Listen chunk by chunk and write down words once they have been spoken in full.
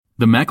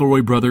The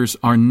McElroy brothers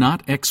are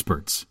not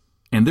experts,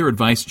 and their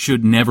advice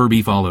should never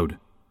be followed.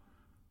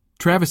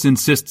 Travis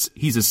insists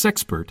he's a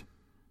sexpert,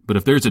 but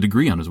if there's a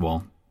degree on his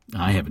wall,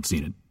 I haven't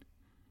seen it.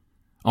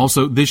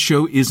 Also, this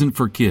show isn't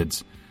for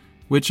kids,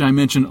 which I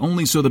mention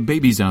only so the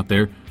babies out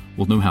there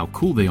will know how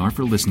cool they are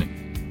for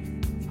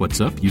listening. What's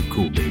up, you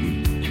cool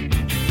baby?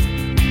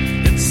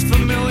 It's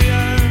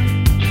familiar,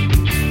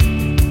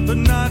 but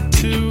not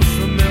too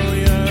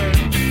familiar,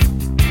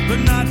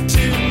 but not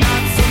too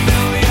not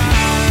familiar.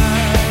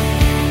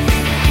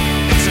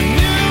 It's a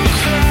new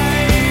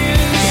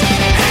craze.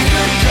 Hey,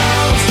 good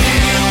girls, do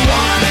you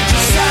want to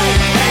say,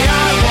 hey,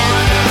 I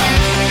wanna?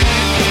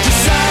 To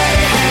say,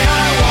 hey,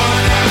 I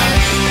wanna.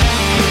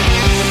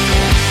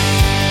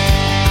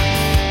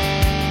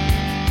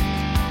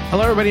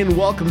 Hello, everybody, and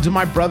welcome to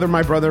My Brother,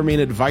 Me, an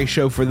advice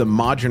show for the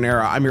modern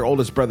era. I'm your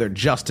oldest brother,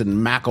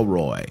 Justin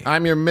McElroy.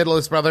 I'm your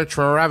middleest brother,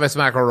 Travis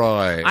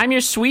McElroy. I'm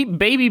your sweet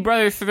baby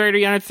brother,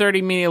 30 under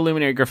 30 media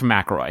luminary, Griffin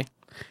McElroy.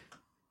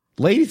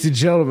 Ladies and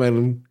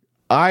gentlemen,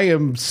 I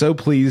am so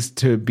pleased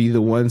to be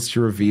the ones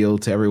to reveal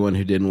to everyone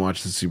who didn't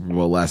watch the Super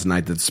Bowl last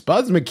night that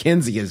Spuds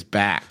McKenzie is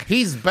back.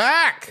 He's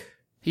back.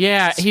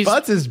 Yeah,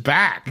 Spuds is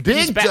back.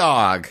 Big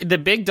dog. The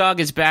big dog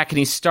is back, and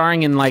he's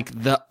starring in, like,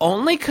 the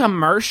only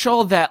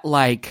commercial that,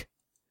 like,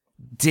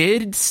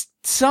 did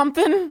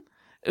something.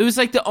 It was,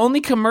 like, the only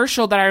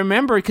commercial that I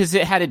remember because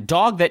it had a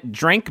dog that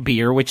drank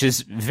beer, which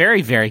is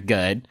very, very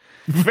good.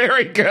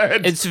 Very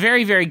good. It's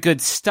very, very good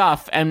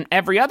stuff. And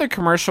every other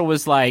commercial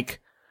was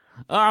like,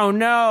 oh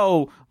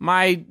no,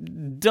 my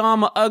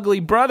dumb,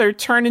 ugly brother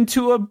turned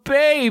into a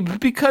babe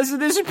because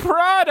of this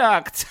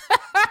product.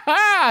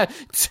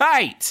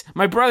 Tight.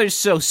 My brother's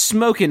so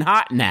smoking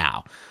hot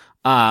now.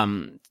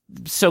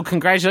 So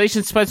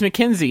congratulations, Spuds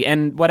McKenzie,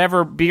 and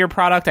whatever beer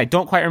product I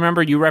don't quite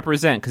remember you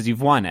represent because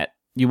you've won it.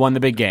 You won the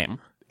big game.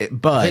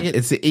 But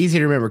it's easy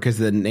to remember because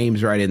the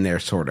name's right in there,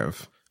 sort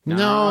of.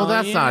 No,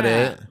 that's not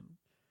it.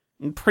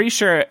 I'm pretty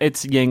sure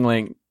it's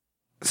Yingling.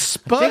 I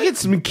think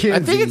it's McKenzie. I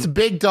think it's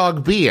Big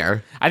Dog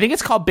Beer. I think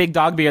it's called Big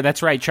Dog Beer.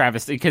 That's right,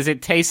 Travis, because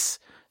it tastes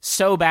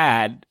so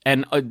bad,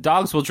 and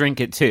dogs will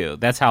drink it too.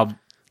 That's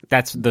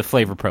the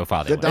flavor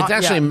profile. It's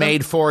actually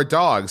made for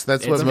dogs.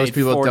 That's what most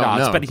people don't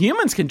know. But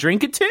humans can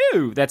drink it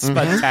too. That's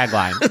Spud's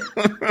tagline.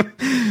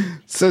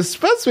 So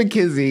Spuds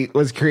McKenzie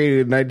was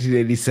created in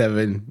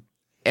 1987.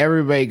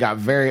 Everybody got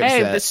very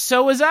upset. Hey,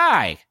 so was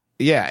I.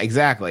 Yeah,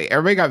 exactly.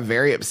 Everybody got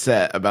very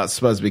upset about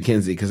Spuds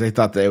McKenzie because they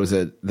thought that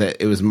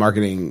it was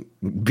marketing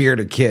beer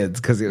to kids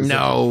because it was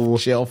a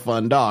chill,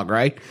 fun dog,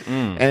 right?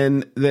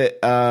 And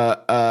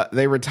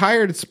they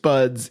retired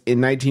Spuds in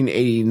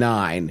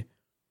 1989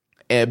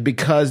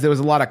 because there was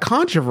a lot of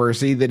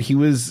controversy that he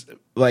was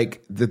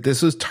like that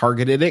this was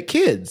targeted at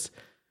kids.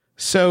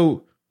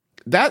 So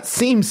that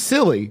seems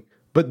silly.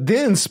 But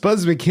then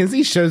Spuds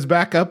McKenzie shows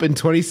back up in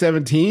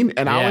 2017,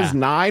 and I was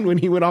 9 when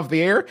he went off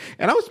the air,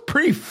 and I was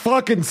pretty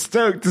fucking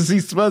stoked to see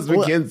Spuds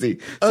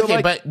McKenzie. So,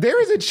 okay, but there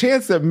is a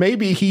chance that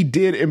maybe he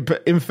did,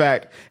 in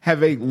fact,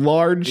 have a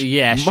large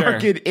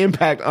market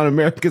impact on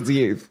America's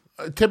youth.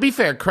 To be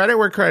fair, credit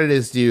where credit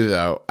is due,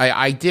 though.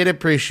 I did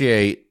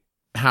appreciate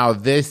how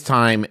this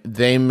time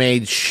they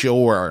made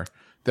sure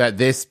that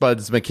this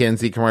Spuds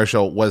McKenzie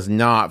commercial was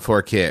not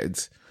for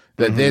kids,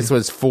 that this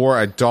was for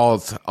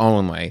adults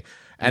only.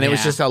 And it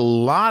was just a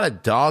lot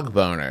of dog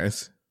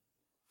boners.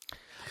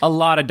 A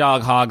lot of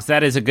dog hogs.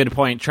 That is a good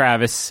point,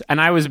 Travis.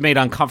 And I was made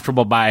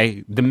uncomfortable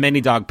by the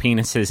many dog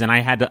penises, and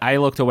I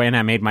looked away and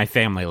I made my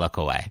family look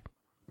away.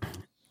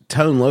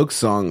 Tone Loc's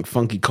song,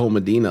 Funky Cole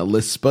Medina,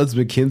 lists Spuds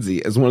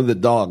McKenzie as one of the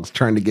dogs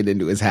trying to get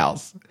into his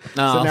house.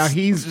 Oh. So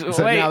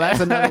now now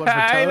that's another one for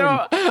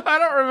Tone. I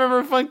don't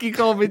remember Funky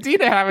Cole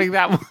Medina having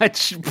that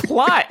much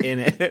plot in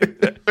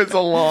it. There's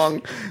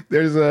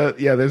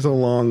a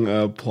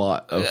long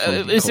plot of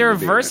Funky Is Cole there a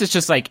Medina. verse? It's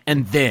just like,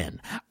 and then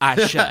I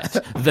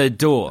shut the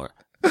door,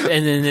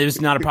 and then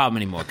there's not a problem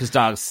anymore because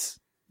dogs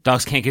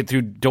can't get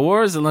through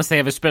doors unless they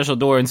have a special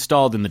door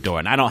installed in the door,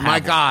 and I don't have.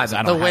 My God,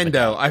 the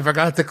window! I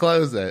forgot to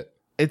close it.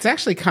 It's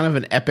actually kind of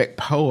an epic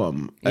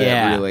poem.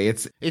 Really.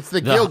 It's the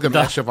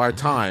Gilgamesh of our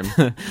time.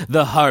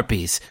 The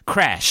harpies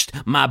crashed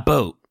my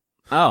boat.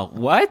 Oh,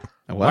 what?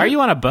 Why are you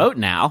on a boat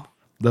now?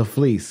 The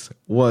fleece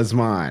was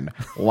mine.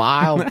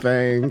 Wild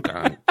thing.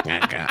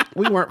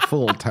 We weren't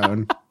fooled,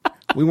 Tone.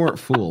 We weren't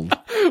fooled.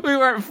 We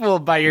weren't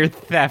fooled by your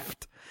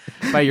theft.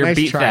 By your Nice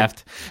beat try.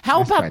 theft.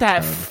 How about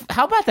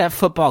that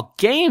football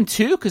game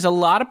too? Because a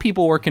lot of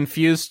people were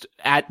confused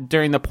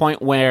during the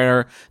point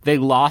where they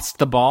lost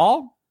the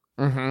ball.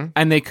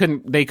 And they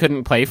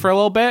couldn't play for a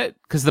little bit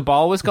because the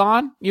ball was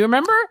gone. You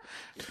remember?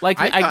 Like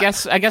I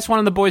guess one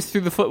of the boys threw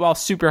the football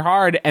super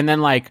hard, and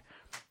then like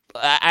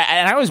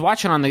I was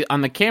watching on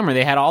the camera.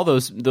 They had all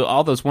those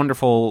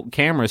wonderful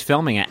cameras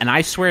filming it, and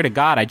I swear to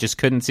God, I just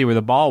couldn't see where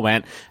the ball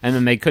went. And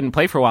then they couldn't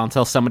play for a while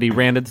until somebody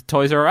ran to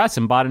Toys R Us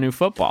and bought a new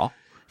football.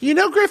 You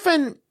know,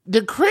 Griffin,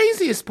 the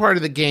craziest part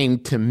of the game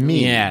to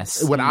me,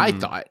 what I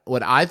thought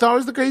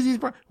was the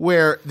craziest part,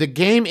 where the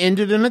game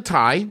ended in a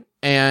tie.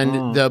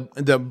 And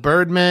the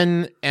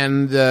Birdmen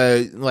and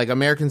the like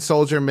American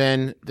Soldier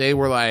men, they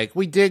were like,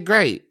 we did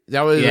great.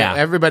 That was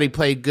everybody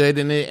played good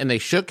in it, and they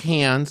shook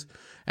hands,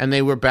 and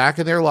they were back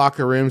in their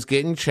locker rooms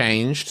getting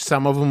changed.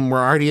 Some of them were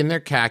already in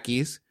their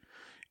khakis,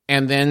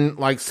 and then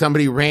like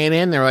somebody ran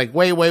in. They're like,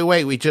 wait,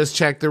 we just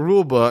checked the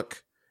rule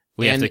book.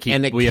 We have to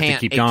keep going.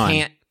 It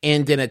can't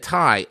end in a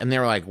tie. And they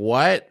were like,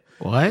 what?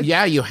 What?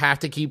 Yeah, you have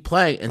to keep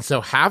playing. And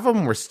so half of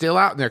them were still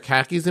out in their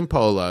khakis and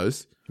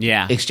polos.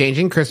 Yeah.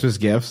 Exchanging Christmas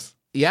gifts.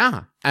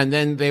 Yeah. And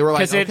then they were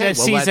like, because the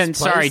season,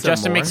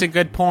 Justin makes a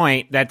good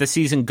point that the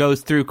season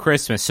goes through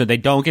Christmas, so they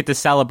don't get to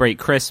celebrate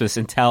Christmas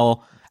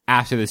until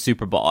after the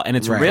Super Bowl. And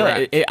it's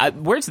really,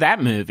 where's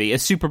that movie? A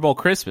Super Bowl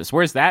Christmas.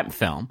 Where's that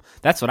film?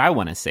 That's what I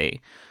want to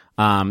see.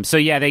 So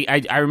yeah,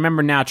 I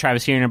remember now,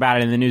 Travis, hearing about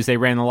it in the news. They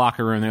ran in the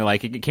locker room. They're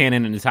like, it can't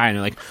end in a tie. And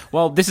they're like,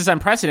 well, this is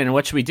unprecedented.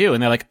 What should we do?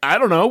 And they're like, I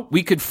don't know.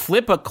 We could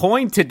flip a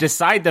coin to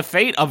decide the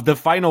fate of the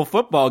final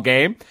football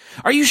game.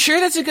 Are you sure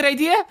that's a good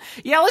idea?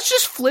 Yeah, let's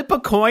just flip a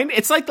coin.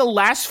 It's like the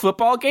last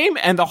football game,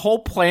 and the whole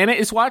planet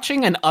is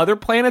watching, and other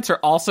planets are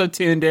also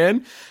tuned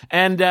in.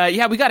 And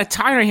yeah, we got a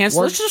tie in our hands.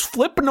 So let's just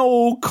flip an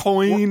old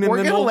coin.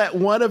 We're gonna let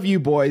one of you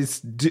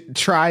boys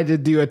try to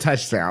do a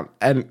touchdown,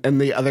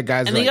 and the other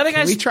guys. And the other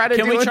guys, can we try to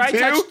do it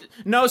too?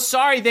 No,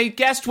 sorry, they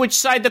guessed which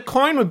side the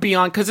coin would be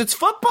on because it's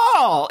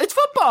football. It's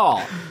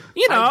football.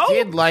 You know,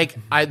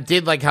 I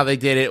did like how they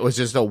did it. It was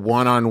just a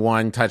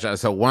one-on-one touchdown.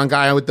 So one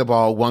guy with the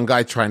ball, one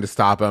guy trying to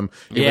stop him.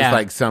 It was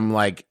like some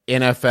like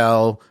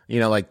NFL,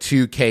 like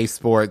 2K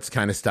sports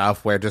kind of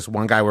stuff where just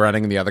one guy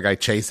running and the other guy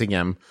chasing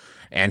him,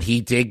 and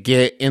he did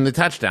get in the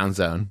touchdown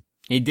zone.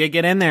 He did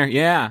get in there.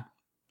 Yeah.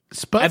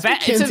 Spuds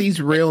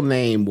McKenzie's real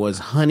name was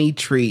Honey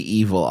Tree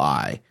Evil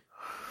Eye.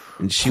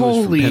 And she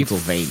was from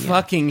Pennsylvania.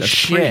 Fucking That's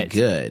shit. Pretty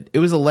good. It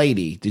was a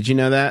lady. Did you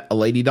know that? A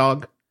lady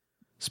dog?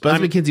 Spuds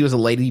McKenzie was a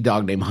lady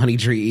dog named Honey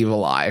Tree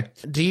Evil Eye.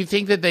 Do you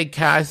think that they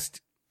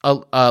cast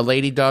a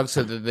lady dog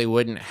so that they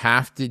wouldn't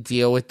have to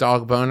deal with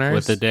dog boners?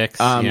 With the dicks?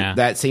 Yeah.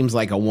 That seems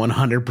like a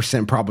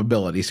 100%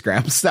 probability,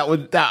 Scraps.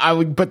 I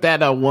would put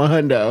that on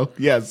 100.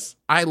 Yes.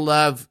 I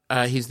love,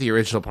 he's the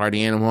original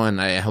party animal, and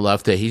I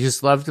loved it. He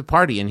just loved to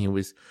party, and he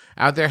was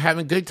out there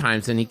having good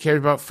times, and he cared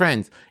about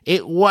friends.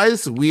 It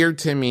was weird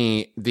to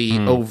me, the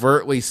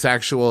overtly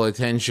sexual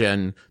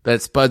attention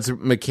that Spuds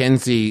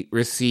McKenzie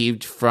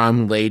received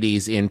from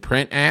ladies in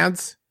print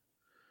ads.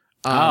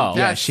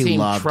 That she seemed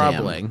loved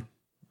troubling. him.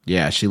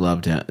 Yeah, she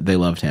loved him. They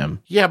loved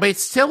him. Yeah, but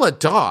it's still a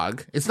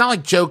dog. It's not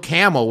like Joe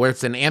Camel, where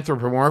it's an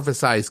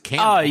anthropomorphized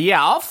camel. Oh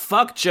yeah, I'll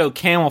fuck Joe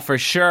Camel for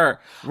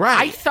sure.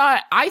 Right.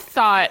 I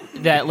thought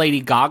that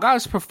Lady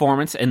Gaga's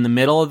performance in the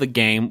middle of the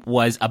game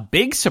was a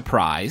big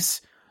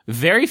surprise.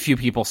 Very few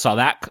people saw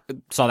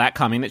that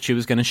coming, that she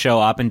was going to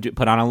show up and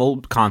put on a little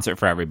concert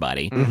for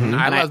everybody. Mm-hmm.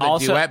 I love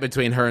the duet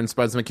between her and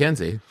Spuds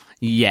McKenzie.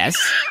 Yes.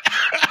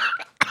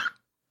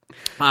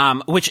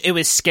 Which it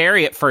was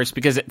scary at first,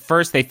 because at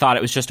first they thought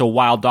it was just a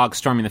wild dog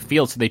storming the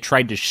field, so they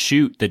tried to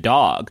shoot the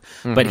dog.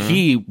 But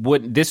he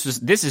wouldn't. This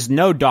is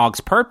no dog's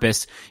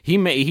purpose.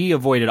 He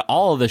avoided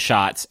all of the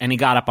shots, and he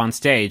got up on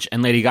stage,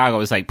 and Lady Gaga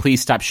was like,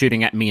 "Please stop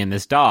shooting at me and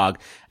this dog."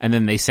 And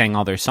then they sang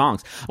all their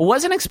songs. I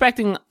wasn't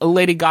expecting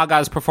Lady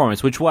Gaga's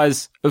performance, which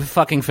was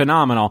fucking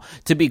phenomenal,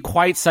 to be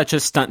quite such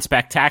a stunt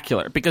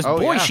spectacular, because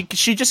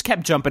she just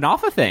kept jumping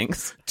off of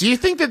things. Do you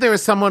think that there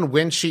was someone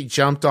when she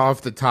jumped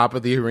off the top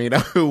of the arena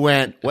who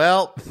went,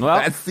 well,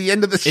 that's the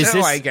end of the show,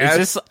 I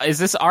guess. Is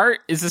this art?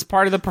 Is this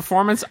part of the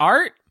performance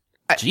art?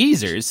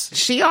 Jesus.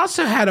 She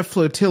also had a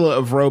flotilla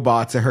of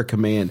robots at her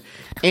command.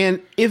 And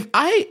if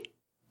I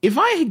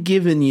had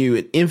given you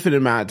an infinite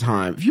amount of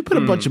time, if you put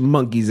a bunch of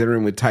monkeys in a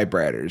room with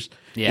typewriters,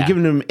 and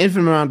given them an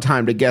infinite amount of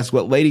time to guess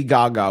what Lady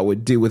Gaga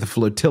would do with a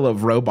flotilla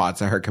of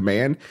robots at her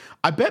command,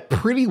 I bet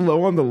pretty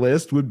low on the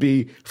list would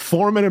be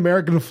form an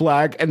American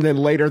flag and then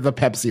later the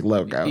Pepsi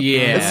logo.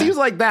 Yeah. It seems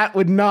like that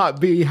would not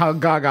be how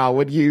Gaga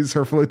would use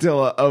her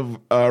flotilla of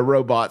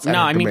robots at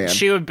her command.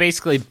 She would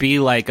basically be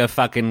like a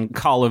fucking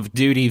Call of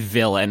Duty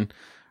villain.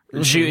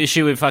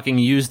 She would fucking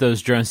use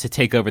those drones to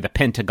take over the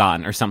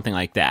Pentagon or something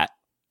like that.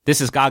 This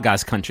is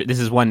Gaga's country. This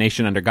is one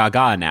nation under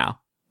Gaga now.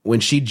 When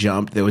she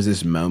jumped, there was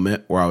this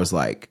moment where I was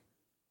like,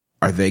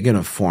 are they going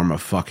to form a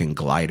fucking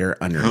glider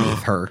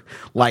underneath her?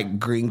 Like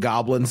Green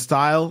Goblin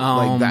style? Oh,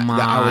 like that,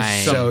 I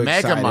was so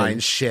excited.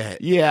 Megamind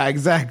shit. Yeah,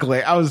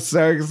 exactly. I was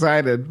so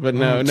excited. But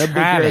no big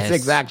hero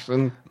 6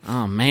 action.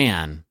 Oh,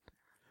 man.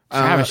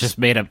 Travis just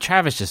made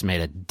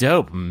a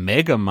dope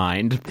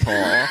Megamind,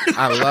 Paul.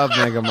 I love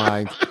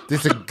Megamind.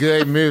 This is a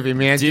good movie,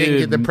 man. Dude, didn't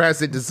get the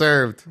press it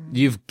deserved.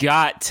 You've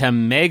got to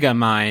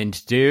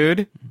Megamind,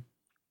 dude.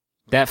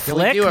 That Can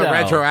flick, we do a though.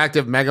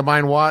 retroactive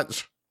Megamind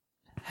watch?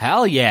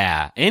 Hell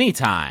yeah.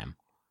 Anytime.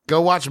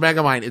 Go watch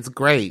Megamind. It's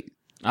great.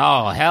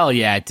 Oh, hell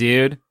yeah,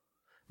 dude.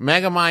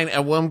 Megamind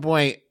at one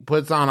point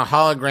puts on a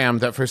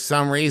hologram that for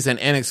some reason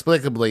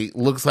inexplicably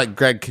looks like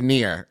Greg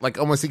Kinnear. Like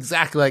almost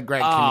exactly like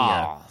Greg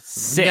Kinnear.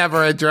 Sick.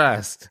 Never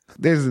addressed.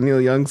 There's a Neil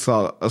Young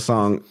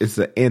song. It's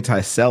the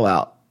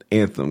anti-sellout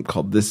anthem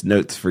called This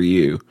Note's For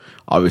You,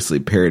 obviously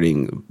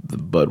parodying the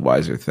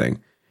Budweiser thing.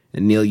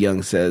 And Neil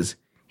Young says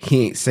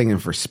he ain't singing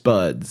for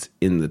Spuds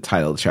in the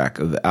title track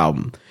of the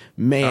album.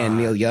 Man,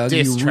 Neil Young,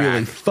 diss you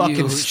really track.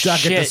 fucking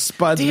stuck at the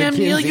Spuds Damn, McKenzie.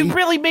 Neil, you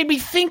really made me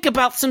think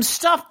about some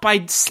stuff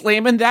by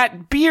slamming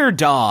that beer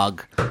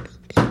dog.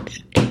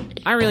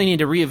 I really need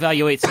to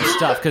reevaluate some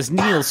stuff because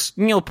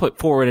Neil put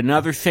forward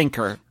another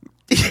thinker.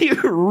 You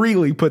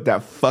really put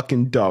that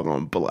fucking dog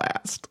on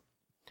blast.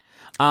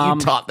 You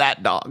taught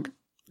that dog.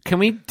 Can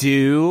we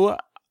do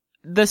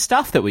the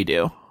stuff that we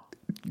do?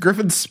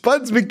 Griffin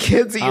Spuds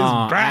McKenzie is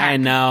back. I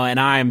know, and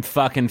I'm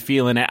fucking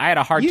feeling it. I had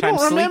a hard time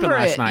sleeping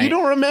last night. You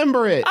don't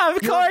remember it.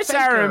 Of You're course a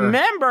I faker.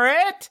 remember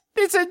it.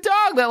 It's a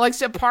dog that likes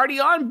to party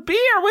on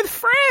beer with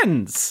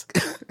friends.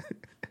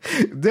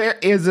 There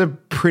is a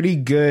pretty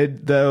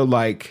good, though,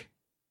 like,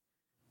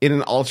 in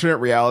an alternate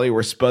reality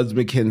where Spuds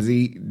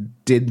McKenzie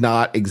did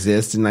not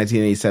exist in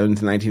 1987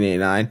 to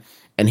 1989,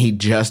 and he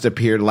just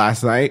appeared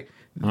last night,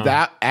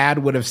 that ad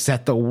would have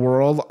set the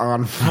world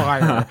on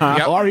fire.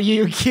 Are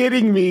you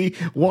kidding me?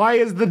 Why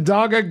is the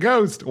dog a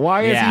ghost?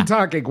 Why is he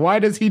talking? Why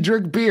does he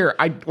drink beer?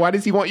 Why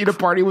does he want you to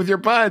party with your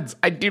buds?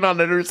 I do not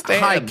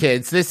understand. Hi,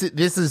 kids. This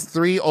is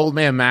 3 old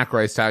man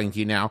McRae's talking to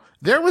you now.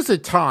 There was a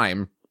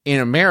time in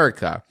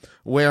America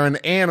where an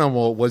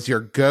animal was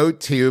your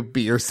go-to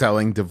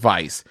beer-selling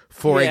device.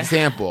 For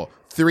example,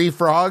 3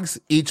 frogs,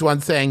 each one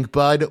saying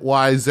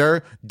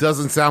Budweiser.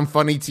 Doesn't sound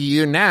funny to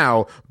you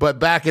now, but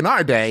back in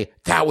our day,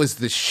 that was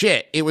the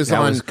shit. It was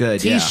on was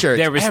good, yeah. T-shirts.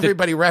 There was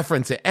Everybody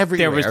referenced it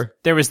everywhere.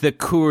 There was the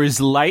Coors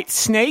Light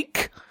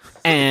snake,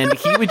 and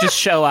he would just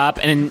show up,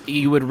 and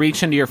you would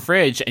reach into your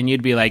fridge, and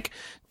you'd be like,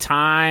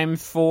 time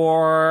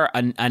for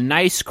a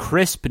nice,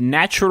 crisp,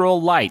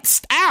 natural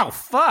light. Ow,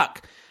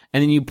 fuck!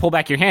 And then you pull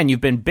back your hand,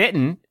 you've been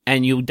bitten,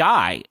 and you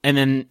die. And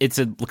then it's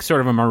a sort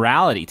of a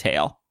morality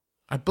tale.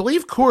 I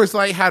believe Coors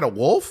Light had a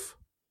wolf.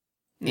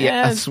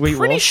 Yeah, a sweet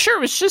pretty wolf.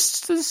 sure it's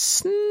just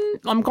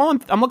I'm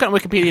looking at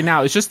Wikipedia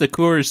now. It's just the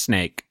Coors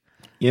snake.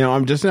 You know,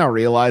 I'm just now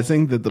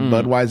realizing that the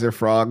Budweiser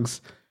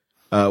frogs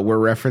were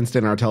referenced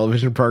in our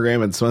television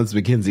program, and Spuds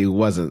McKenzie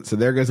wasn't. So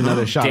there goes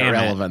another shot of Damn it.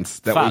 relevance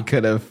that Fuck. we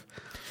could have.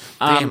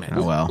 Damn it.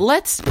 Oh well.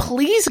 Let's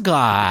please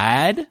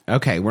God.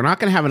 Okay, we're not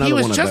going to have another He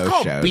was one of just those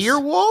called shows. Beer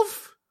Wolf?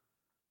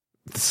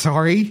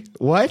 Sorry,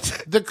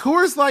 what? The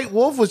Coors Light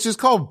wolf was just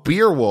called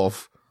Beer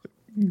Wolf.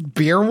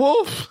 Beer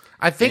Wolf?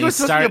 I think it was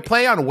supposed to be a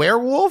play on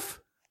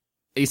werewolf.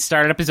 He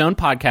started up his own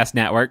podcast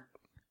network.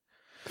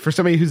 For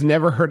somebody who's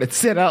never heard it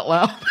said out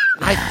loud.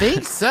 I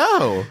think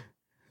so.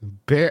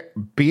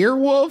 Beer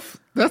Wolf?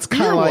 That's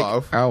kind Beer of like,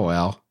 Wolf. oh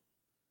well.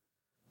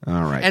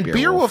 All right. And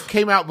Beer Wolf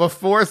came out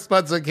before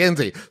Spuds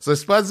McKenzie. So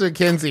Spuds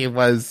McKenzie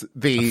was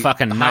the A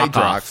fucking Hydrox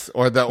knockoff.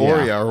 or the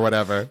Oreo or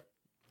whatever.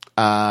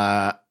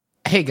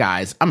 Hey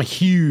guys, I'm a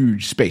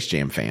huge Space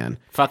Jam fan.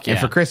 Fuck yeah. And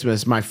for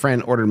Christmas, my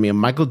friend ordered me a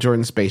Michael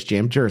Jordan Space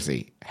Jam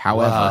jersey.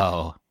 However,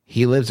 Whoa.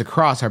 he lives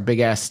across our big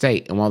ass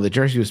state, and while the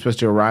jersey was supposed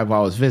to arrive while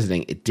I was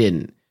visiting, it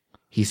didn't.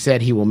 He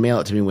said he will mail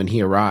it to me when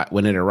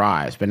it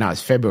arrives, but now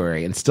it's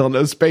February and still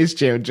no Space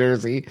Jam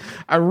jersey.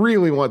 I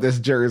really want this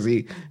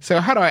jersey.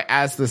 So how do I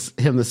ask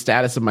him the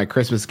status of my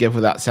Christmas gift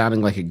without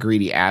sounding like a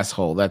greedy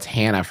asshole? That's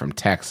Hannah from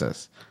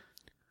Texas.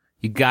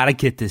 You gotta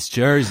get this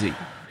jersy.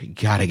 You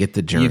gotta get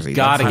the jersey. You've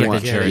gotta That's get what I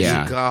the want. jersey.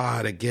 Yeah. You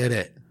gotta get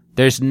it.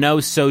 There's no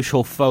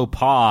social faux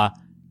pas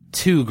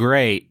too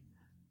great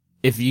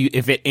if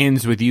it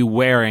ends with you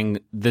wearing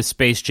the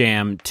Space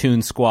Jam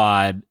Toon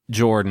Squad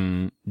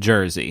Jordan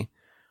jersey.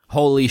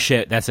 Holy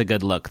shit, that's a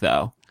good look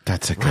though.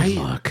 That's a good Right.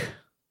 look.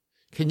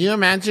 Can you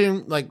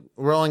imagine like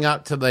rolling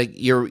up to like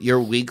your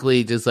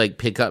weekly just like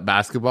pickup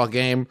basketball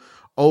game?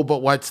 Oh,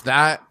 but what's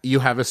that? You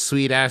have a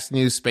sweet ass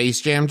new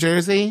Space Jam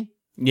jersey?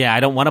 Yeah, I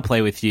don't want to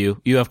play with you.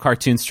 You have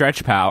cartoon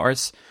stretch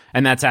powers,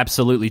 and that's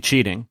absolutely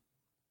cheating.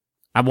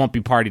 I won't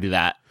be party to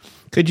that.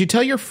 Could you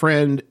tell your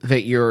friend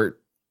that you're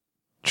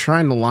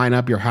trying to line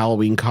up your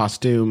Halloween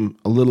costume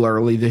a little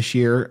early this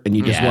year, and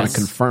you just want Yes. to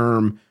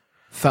confirm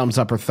thumbs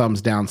up or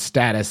thumbs down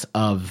status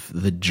of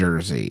the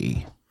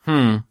jersey?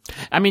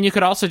 I mean, you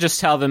could also just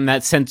tell them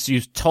that since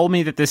you told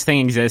me that this thing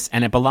exists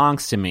and it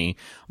belongs to me,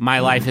 my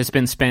life has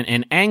been spent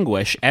in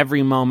anguish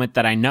every moment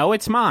that I know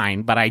it's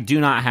mine, but I do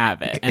not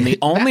have it. And the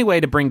only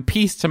way to bring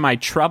peace to my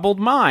troubled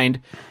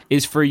mind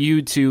is for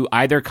you to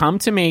either come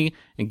to me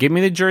and give me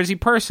the jersey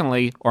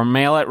personally or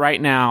mail it right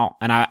now,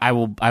 and I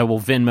will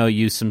Venmo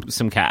you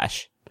some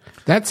cash.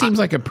 That seems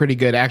like a pretty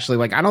good, actually.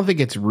 Like, I don't think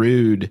it's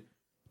rude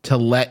to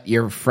let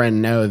your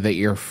friend know that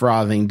your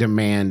frothing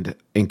demand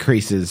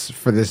increases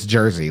for this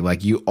jersey.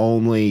 Like,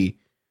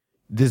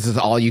 this is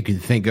all you can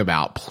think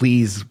about.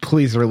 Please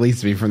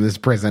release me from this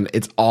prison.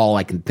 It's all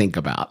I can think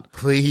about.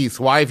 Please,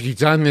 why have you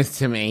done this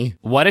to me?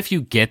 What if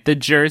you get the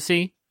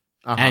jersey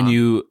and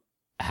you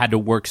had to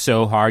work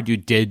so hard, you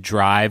did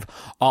drive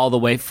all the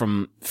way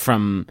from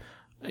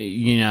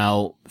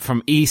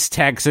East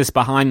Texas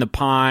behind the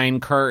pine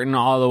curtain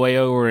all the way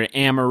over to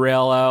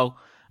Amarillo,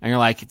 and you're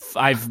like,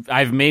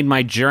 I've made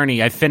my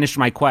journey, I've finished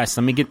my quest,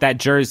 let me get that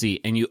jersey,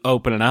 and you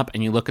open it up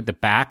and you look at the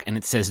back and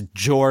it says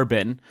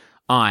Jorban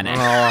on it.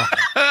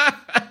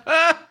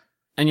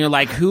 And you're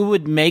like, who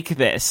would make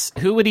this?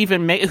 Who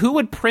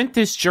would print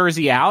this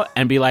jersey out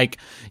and be like,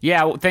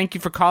 yeah, well, thank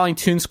you for calling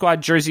Toon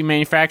Squad Jersey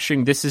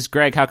Manufacturing. This is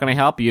Greg. How can I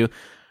help you?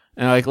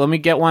 And like, let me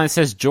get one that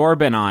says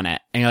Jorban on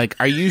it. And you're like,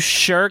 are you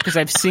sure? Because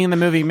I've seen the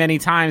movie many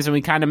times, and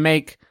we kind of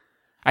make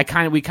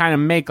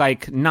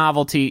like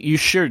novelty. You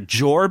sure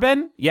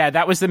Jorban? Yeah,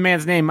 that was the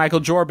man's name,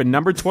 Michael Jorban,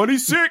 number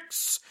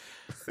 26.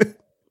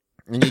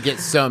 And you get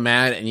so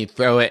mad, and you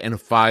throw it in a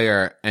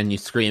fire, and you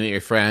scream at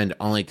your friend,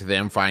 only to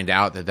then find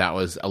out that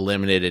was a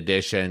limited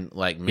edition,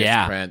 like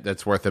misprint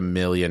that's worth $1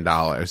 million.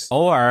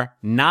 Or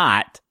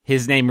not.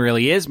 His name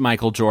really is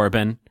Michael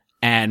Jorban.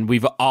 And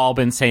we've all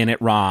been saying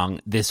it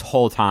wrong this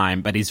whole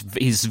time, but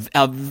he's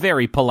a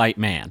very polite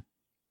man.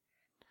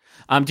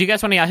 Do you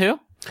guys want to Yahoo?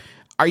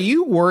 Are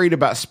you worried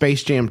about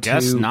Space Jam 2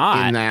 Guess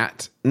not. in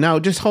that? No,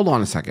 just hold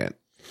on a second.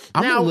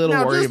 I'm a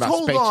little worried about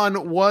Space Jam. Hold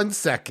on 1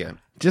 second.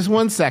 Just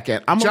 1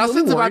 second.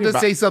 Justin's about to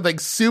say something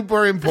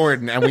super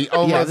important, and we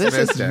almost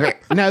missed it.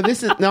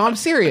 No, I'm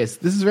serious.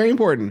 This is very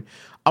important.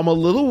 I'm a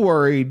little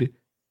worried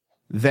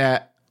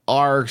that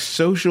our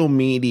social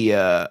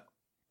media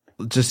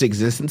just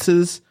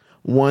existences,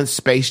 once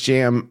Space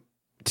Jam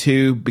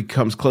 2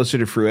 becomes closer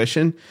to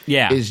fruition,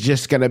 is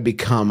just going to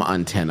become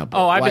untenable.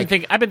 Oh, I've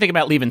been thinking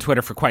about leaving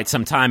Twitter for quite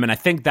some time, and I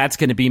think that's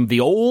going to be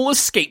the old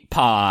escape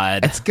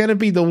pod. It's going to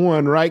be the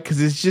one, right?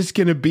 Because it's just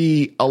going to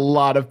be a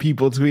lot of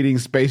people tweeting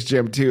Space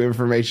Jam 2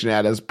 information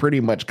at us pretty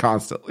much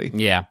constantly.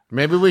 Yeah.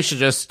 Maybe we should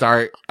just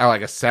start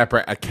like a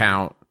separate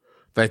account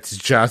that's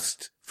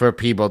just for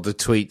people to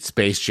tweet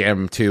Space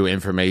Jam 2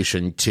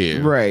 information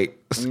to. Right.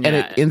 And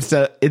it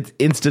insta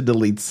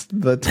deletes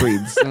the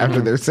tweets after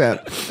they're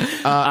sent.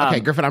 Okay,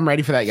 Griffin, I'm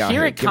ready for that.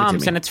 Here it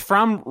comes, and it's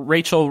from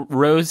Rachel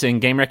Rosen,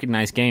 Game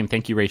Recognized Game.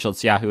 Thank you, Rachel.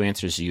 It's Yahoo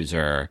Answers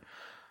user.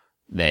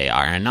 They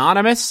are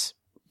anonymous,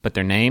 but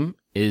their name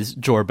is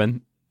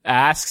Jorban.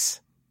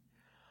 Asks,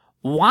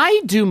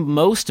 why do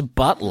most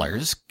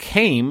butlers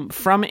came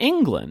from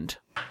England?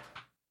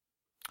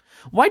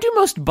 Why do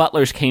most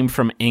butlers came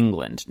from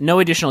England? No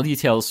additional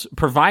details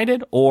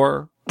provided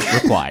or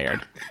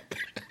required.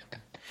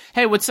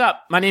 Hey, what's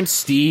up? My name's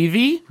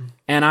Stevie,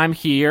 and I'm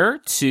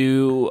here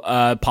to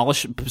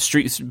polish your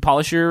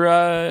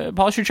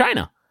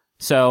china.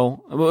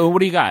 So, what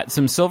do you got?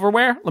 Some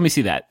silverware? Let me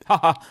see that.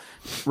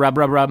 Rub,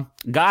 rub, rub.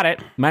 Got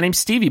it. My name's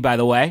Stevie, by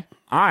the way.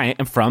 I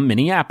am from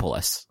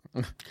Minneapolis.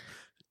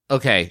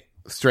 Okay,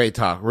 straight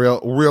talk.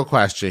 Real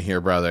question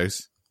here,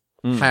 brothers.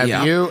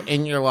 Have you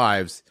in your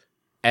lives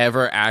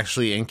ever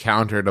actually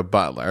encountered a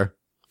butler?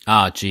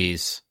 Oh,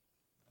 geez.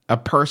 A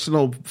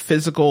personal,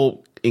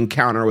 physical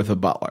encounter with a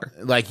butler.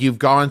 Like you've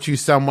gone to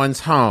someone's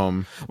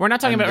home. We're not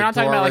talking about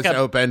like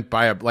opened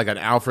by an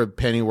Alfred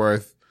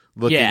Pennyworth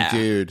looking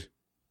dude.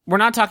 We're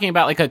not talking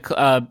about like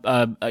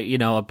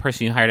a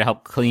person you hire to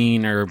help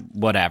clean or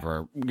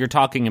whatever. You're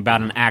talking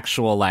about an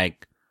actual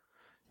like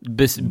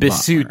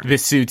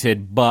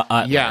besuited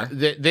butler. Yeah,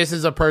 this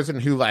is a person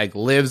who like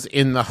lives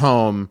in the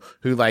home,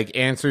 who like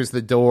answers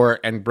the door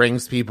and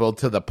brings people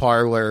to the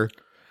parlor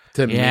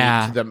to meet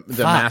the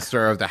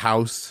master of the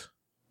house.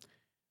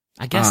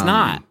 I guess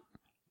not.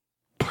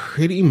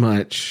 Pretty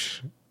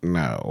much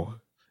no.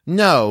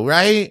 No,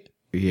 right?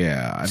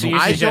 Yeah. I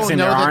don't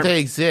know that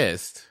they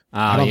exist.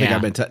 I don't think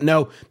I've been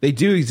no, they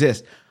do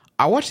exist.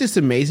 I watched this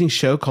amazing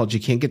show called You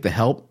Can't Get the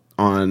Help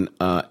on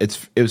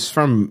it was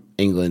from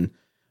England.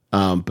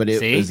 But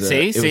it was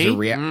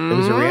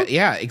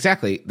yeah,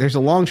 exactly. There's a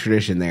long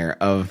tradition there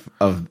of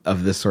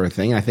this sort of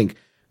thing. I think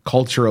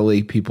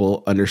culturally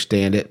people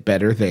understand it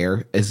better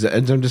there.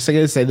 I'm just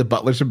going to say the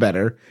butlers are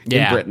better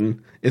in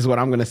Britain is what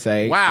I'm going to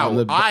say.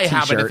 Wow, I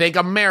happen to think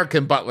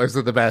American butlers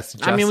are the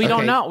best. I mean, we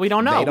don't know. We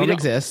don't know. They don't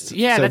exist.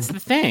 Yeah, so, that's the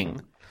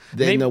thing.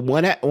 Then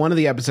one of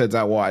the episodes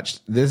I watched,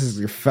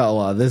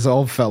 this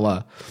old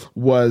fella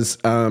was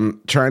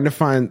trying to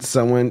find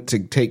someone to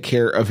take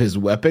care of his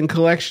weapon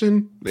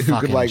collection who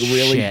could like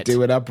really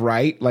do it up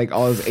right, like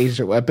all his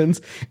ancient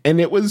weapons.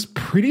 And it was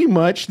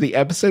the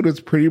episode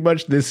was pretty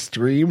much this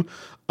stream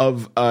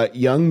of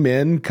young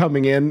men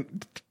coming in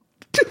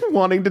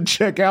wanting to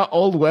check out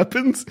old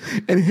weapons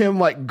and him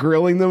like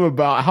grilling them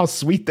about how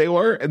sweet they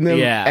were and then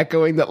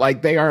echoing that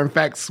like they are in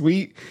fact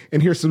sweet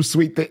and here's some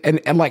sweet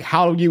and like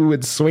how you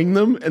would swing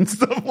them and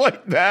stuff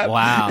like that.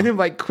 Wow. And him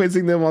like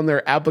quizzing them on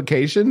their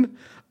application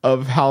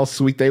of how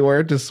sweet they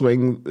were to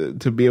swing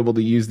to be able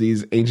to use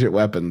these ancient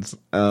weapons.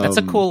 That's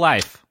a cool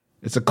life.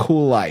 It's a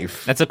cool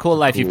life. That's a cool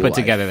life you've put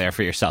together there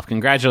for yourself.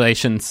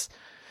 Congratulations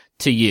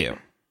to you.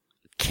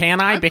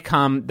 Can I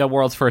become the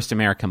world's first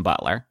American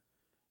butler?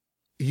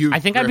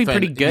 I think I'd be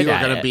pretty good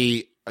at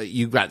it.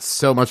 You've got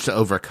so much to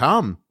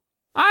overcome.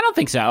 I don't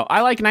think so.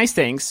 I like nice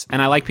things,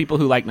 and I like people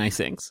who like nice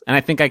things, and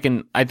I think I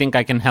can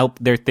help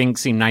their things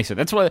seem nicer.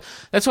 That's what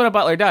a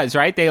butler does,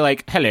 right? They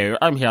like, hello,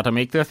 I'm here to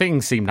make their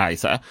things seem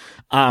nicer.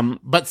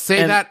 But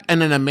say that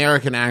in an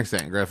American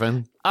accent,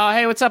 Griffin. Oh,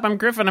 hey, what's up? I'm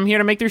Griffin. I'm here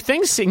to make their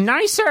things seem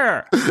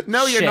nicer.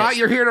 No, you're not.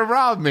 You're here to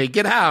rob me.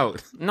 Get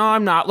out. No,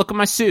 I'm not. Look at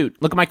my suit.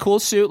 Look at my cool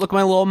suit. Look at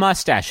my little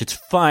mustache. It's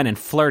fun and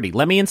flirty.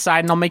 Let me inside,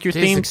 and I'll make your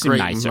things seem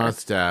nicer.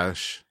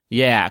 Mustache.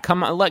 Yeah,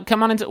 come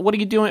on into. What are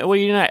you doing? What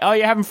are you doing? Oh,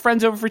 you're having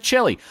friends over for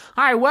chili.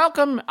 Hi,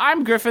 welcome.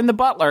 I'm Griffin the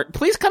butler.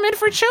 Please come in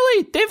for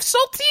chili. They have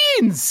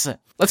saltines.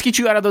 Let's get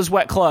you out of those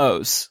wet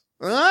clothes.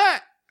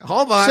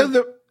 Hold on.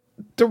 So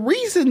the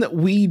reason that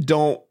we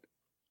don't,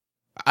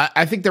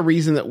 I think the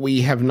reason that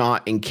we have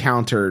not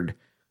encountered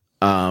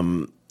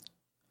an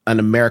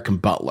American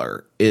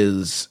butler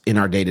is in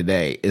our day to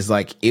day is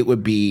like it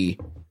would be,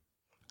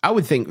 I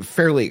would think,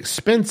 fairly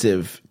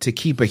expensive to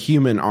keep a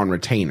human on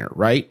retainer,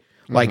 right?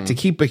 Like to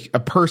keep a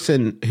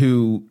person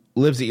who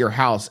lives at your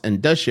house and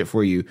does shit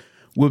for you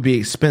would be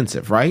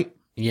expensive, right?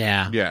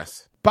 Yeah.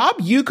 Yes. Bob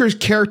Euchre's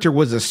character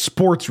was a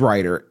sports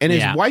writer and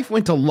his wife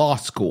went to law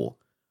school.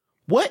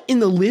 What in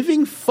the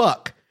living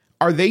fuck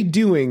are they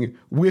doing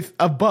with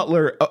a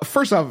butler?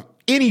 First off,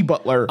 any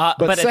butler,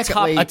 but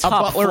secondly, a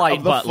top butler flight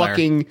of the butler.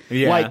 fucking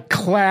like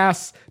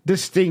class,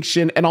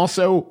 distinction, and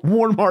also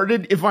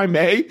warm-hearted, if I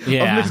may, of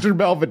Mr.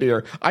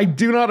 Belvedere. I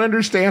do not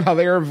understand how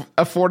they are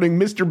affording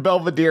Mr.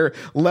 Belvedere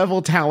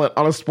level talent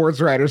on a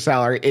sports writer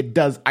salary. I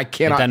cannot.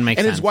 It doesn't make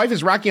and sense. his wife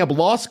is racking up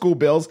law school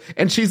bills,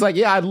 and she's like,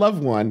 "Yeah, I'd love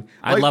one.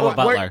 I'd love a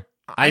butler.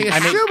 I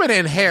assume an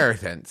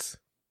inheritance.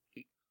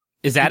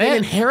 Is that They it?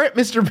 inherit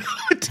Mr.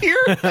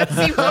 Belvedere? That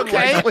seems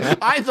Okay, unlikely.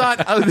 I thought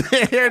of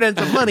the inheritance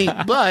of money,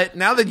 but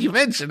now that you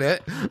mention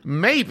it,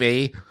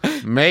 maybe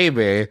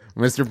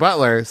Mr.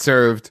 Butler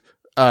served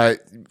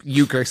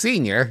Euchre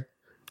Senior,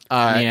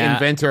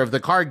 inventor of the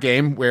card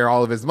game where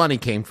all of his money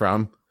came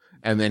from,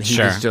 and then he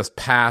was just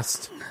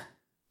passed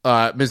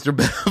Mr.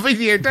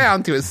 Belvedere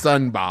down to his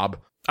son Bob.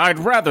 I'd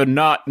rather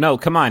not. No,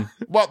 come on.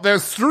 Well,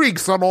 there's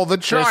streaks on all the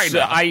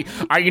china. I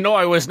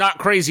was not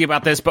crazy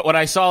about this, but when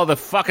I saw the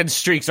fucking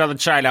streaks on the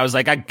china, I was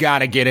like, I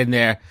gotta get in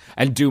there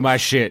and do my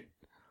shit.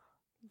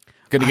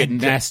 Gonna get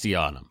nasty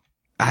on them.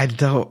 I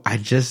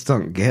just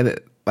don't get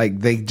it. Like,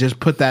 they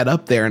just put that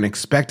up there and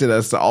expected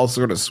us to all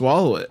sort of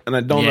swallow it. And I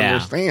don't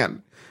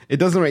understand. It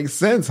doesn't make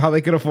sense how they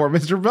could afford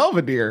Mr.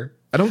 Belvedere.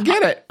 I don't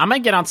get it. I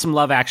might get on some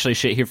Love Actually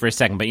shit here for a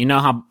second, but you know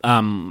how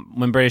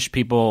when British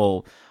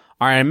people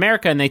are in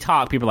America and they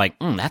talk, people are like,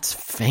 that's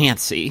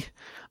fancy.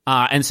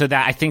 And so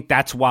I think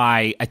that's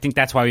why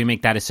we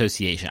make that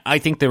association. I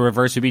think the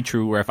reverse would be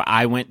true, where if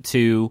I went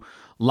to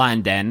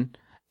London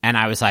and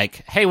I was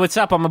like, hey, what's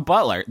up? I'm a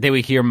butler. They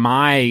would hear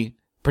my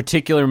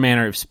particular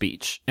manner of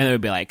speech and they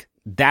would be like,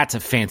 that's a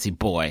fancy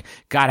boy.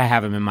 Gotta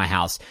have him in my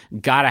house.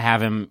 Gotta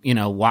have him,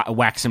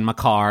 waxing my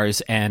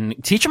cars and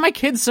teaching my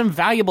kids some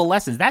valuable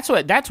lessons. That's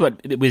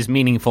what was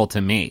meaningful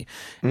to me.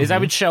 Is I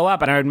would show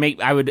up and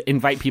I would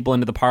invite people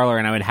into the parlor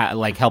and I would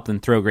help them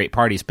throw great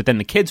parties. But then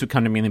the kids would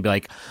come to me and they'd be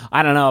like,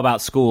 I don't know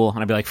about school. And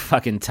I'd be like,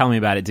 fucking tell me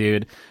about it,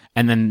 dude.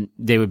 And then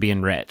they would be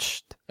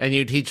enriched. And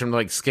you teach them to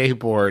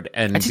skateboard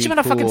and I teach them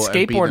how to fucking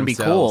skateboard and be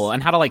cool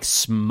and how to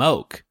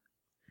smoke.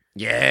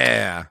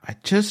 Yeah. I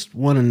just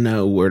want to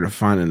know where to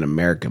find an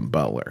American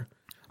butler.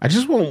 I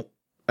just want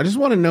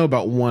to know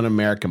about one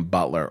American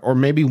butler, or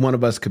maybe one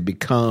of us could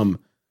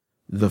become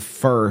the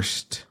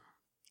first.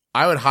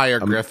 I would hire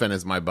Griffin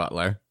as my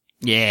butler.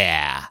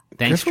 Yeah.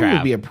 Thanks, Griffin Trav.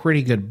 would be a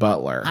pretty good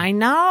butler. I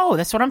know.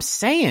 That's what I'm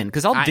saying.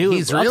 Because I'll do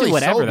whatever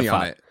sold the me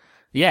fuck. on it.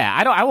 Yeah,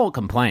 I won't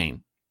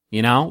complain.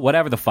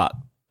 Whatever the fuck.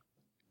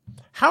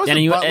 How is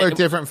a butler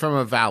different from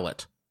a valet?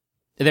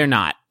 They're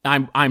not.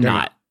 I'm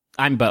not.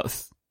 I'm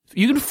both.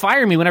 You can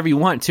fire me whenever you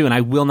want to, and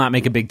I will not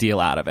make a big deal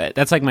out of it.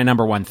 That's my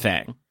number one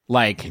thing.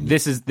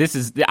 This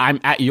is I'm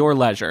at your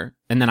leisure,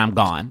 and then I'm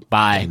gone.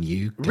 Bye. And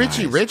you guys,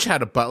 Richie Rich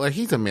had a butler.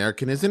 He's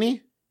American, isn't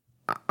he?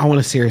 I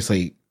want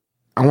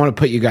to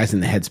put you guys in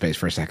the headspace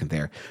for a second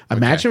there.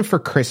 Imagine for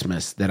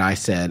Christmas that I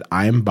said,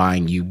 I am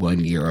buying you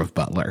 1 year of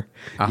Butler.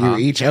 You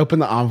each open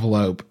the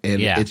envelope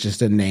and it's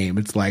just a name.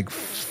 It's like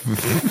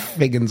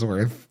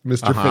Figginsworth.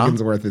 Mr.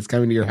 Figginsworth is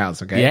coming to your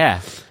house, okay?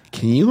 Yeah.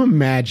 Can you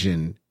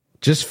imagine,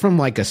 just from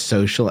a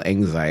social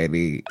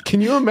anxiety, can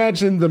you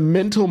imagine the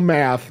mental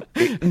math,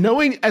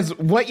 knowing as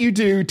what you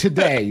do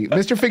today,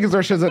 Mr.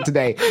 Figginsworth shows up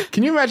today,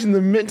 can you imagine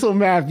the mental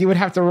math you would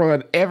have to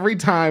run every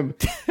time?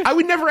 I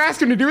would never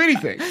ask him to do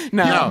anything.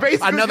 No.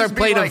 Another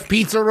plate of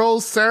pizza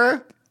rolls,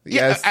 sir?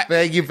 Yes,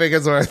 thank you,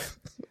 Figginsworth.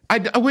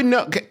 I wouldn't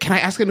know. Can I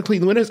ask him to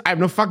clean the windows? I have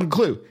no fucking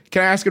clue.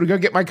 Can I ask him to go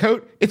get my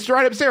coat? It's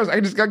right upstairs. I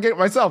can just go get it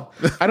myself.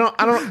 I don't.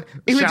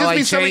 It would Shall just be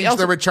I somebody change else.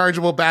 the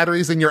rechargeable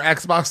batteries in your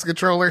Xbox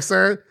controller,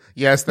 sir?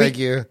 Yes, thank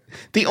you.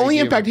 The only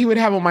impact he would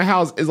have on my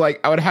house is I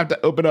would have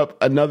to open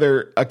up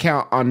another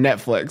account on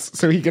Netflix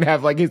so he could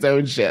have his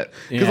own shit.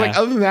 Because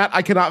other than that,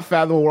 I cannot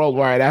fathom a world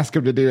where I'd ask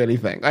him to do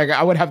anything.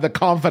 I would have the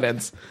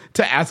confidence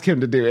to ask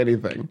him to do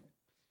anything.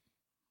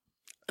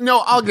 No,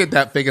 I'll get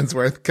that,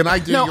 Figginsworth. Can I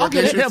do your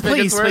dishes, No,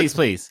 please, Figginsworth?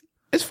 please.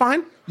 It's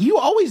fine. You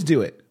always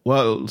do it.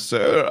 Well,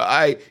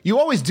 sir, you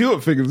always do it,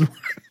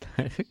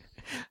 Figginsworth.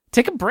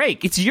 Take a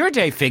break. It's your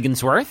day,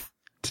 Figginsworth.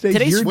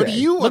 Today's your What day.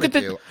 do you Look want at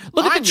to the do?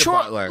 look at I'm the your chore.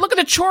 butler. Look at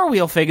the chore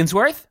wheel,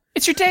 Figginsworth.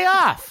 It's your day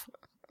off.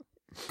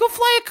 Go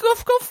fly a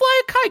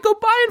kite. Go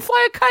buy and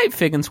fly a kite,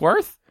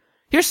 Figginsworth.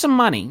 Here's some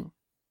money.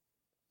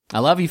 I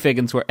love you,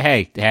 Figginsworth.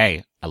 Hey,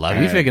 I love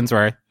you,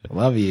 Figginsworth.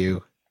 Love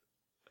you.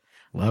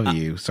 Love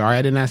you. Sorry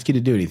I didn't ask you to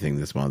do anything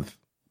this month.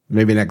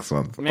 Maybe next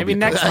month. Maybe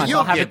next month. You'll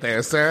I'll have get it.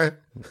 there, sir.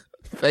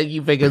 Thank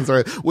you,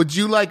 Figginsworth. Would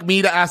you like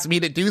me to ask me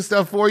to do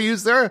stuff for you,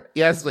 sir?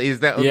 Yes, please.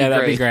 That would Yeah, be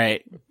that'd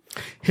great. be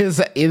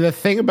great. The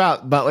thing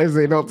about butlers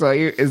they don't tell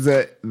you is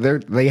that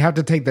they have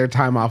to take their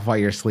time off while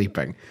you're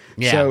sleeping.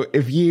 Yeah. So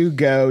if you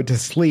go to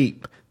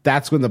sleep,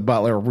 that's when the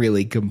butler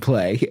really can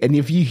play. And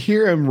if you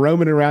hear him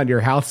roaming around your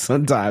house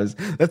sometimes,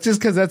 that's just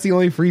because that's the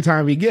only free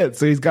time he gets.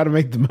 So he's got to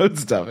make the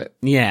most of it.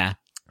 Yeah.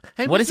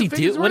 Hey, What does Mr. he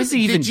do? What Figginsworth, does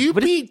he even- Did you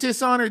what is- beat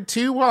Dishonored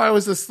 2 while I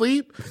was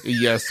asleep?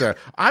 Yes, sir.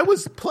 I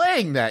was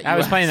playing that. I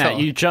was playing that.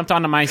 asshole. You jumped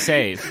onto my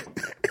save.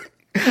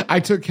 I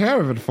took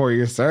care of it for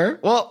you, sir.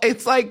 Well,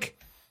 it's like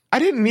I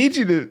didn't need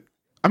you to.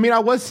 I mean, I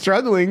was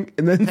struggling,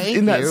 and then Thank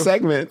in that you.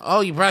 segment, Oh,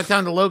 you brought it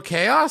down to low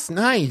chaos?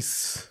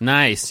 Nice.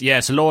 Nice.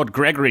 Yes, Lord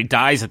Gregory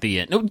dies at the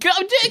end. No, go,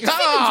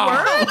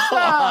 come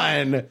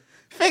on,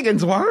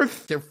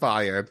 Figginsworth. You're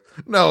fired.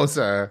 No,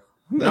 sir.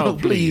 No,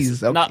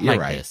 please. Okay, Not you're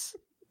like right. this.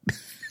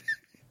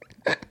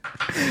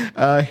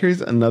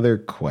 Here's another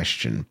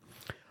question.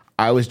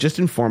 I was just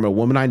informed a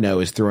woman I know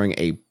is throwing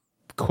a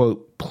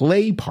quote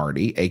play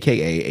party,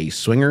 aka a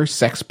swinger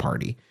sex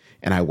party,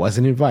 and I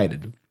wasn't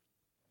invited.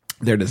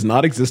 There does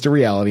not exist a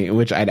reality in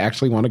which I'd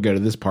actually want to go to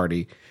this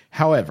party.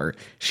 However,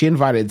 she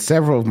invited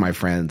several of my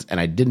friends and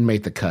I didn't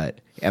make the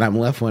cut. And I'm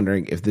left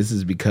wondering if this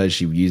is because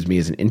she views me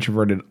as an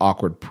introverted,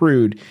 awkward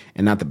prude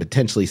and not the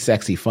potentially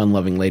sexy,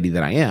 fun-loving lady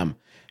that I am.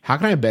 How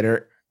can I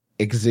better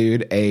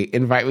exude a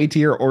invite me to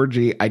your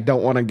orgy, I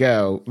don't want to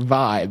go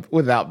vibe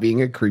without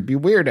being a creepy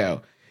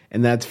weirdo?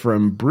 And that's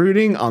from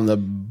Brooding on the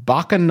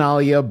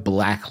Bacchanalia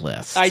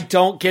Blacklist. I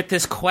don't get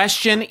this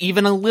question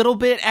even a little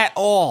bit at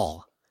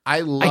all.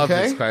 I love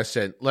Okay. this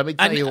question. Let me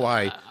tell you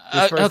why.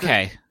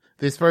 Okay.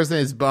 This person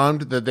is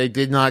bummed that they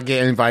did not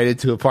get invited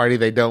to a party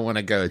they don't want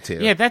to go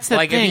to. Yeah, that's the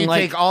like, thing, if you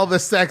like- take all the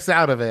sex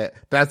out of it,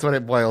 that's what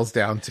it boils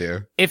down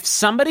to. If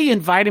somebody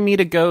invited me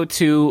to go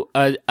to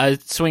a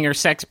swinger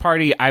sex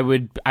party, I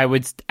would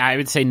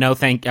say no,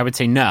 I would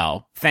say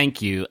no,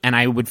 thank you, and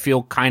I would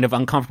feel kind of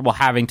uncomfortable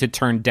having to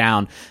turn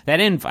down that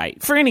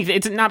invite for anything.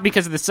 It's not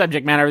because of the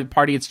subject matter of the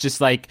party. It's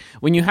just like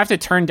when you have to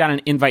turn down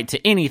an invite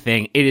to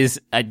anything, it is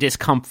a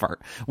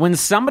discomfort. When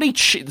somebody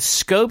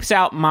scopes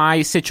out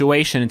my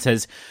situation and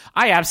says,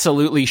 I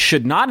absolutely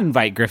should not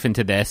invite Griffin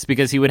to this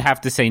because he would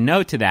have to say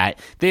no to that,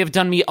 they have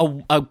done me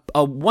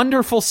a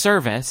wonderful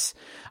service.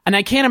 And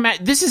I can't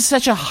imagine, this is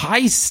such a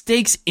high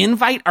stakes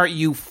invite. Are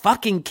you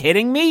fucking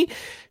kidding me?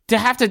 To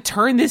have to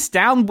turn this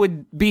down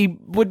would be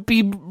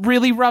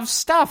really rough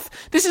stuff.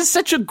 This is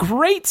such a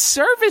great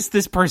service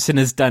this person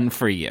has done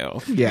for you.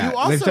 Yeah, You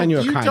also they've done you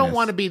a you kindness. don't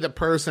want to be the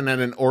person at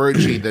an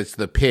orgy that's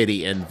the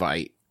pity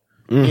invite.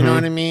 You know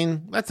what I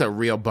mean? That's a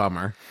real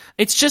bummer.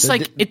 It's just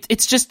like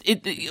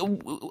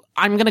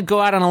I'm going to go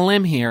out on a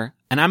limb here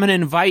and I'm going to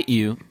invite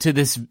you to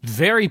this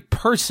very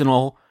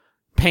personal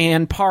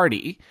pan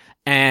party,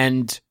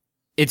 and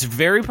it's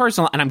very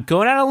personal, and I'm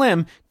going out on a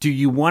limb. Do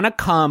you want to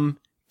come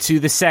to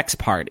the sex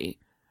party?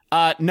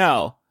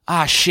 No.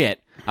 Ah,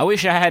 shit. I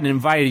wish I hadn't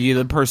invited you to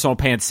the personal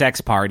pan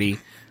sex party.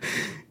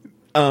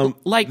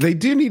 Like, They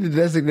do need a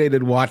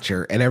designated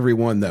watcher at every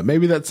one, though.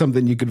 Maybe that's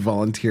something you could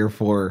volunteer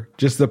for.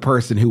 Just the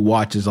person who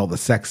watches all the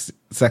sex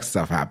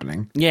stuff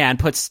happening. yeah, and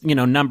puts,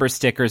 number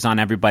stickers on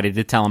everybody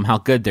to tell them how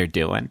good they're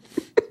doing.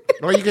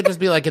 Or you could just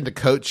be like into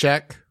coat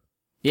check.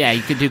 Yeah,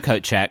 you could do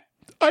coat check.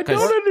 I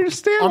don't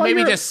understand. Or why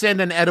maybe you're- just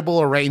send an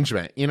edible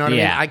arrangement. You know what I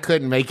Yeah. I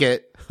couldn't make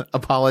it.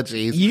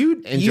 Apologies.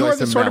 you Enjoy are the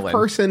some sort melon. of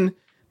person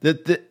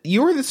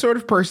you're the sort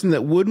of person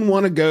that wouldn't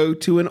want to go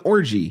to an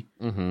orgy.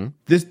 Mm-hmm.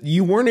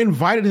 You weren't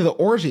invited to the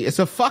orgy. It's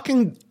a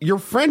fucking your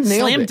friend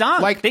nailed Slam it.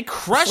 dunk. Like They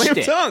crushed slam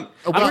it. dunk.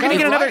 We're gonna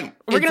get another. Right.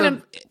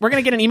 We're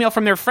gonna get an email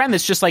from their friend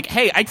that's just like,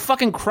 "Hey, I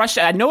fucking crushed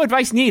it. I had no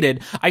advice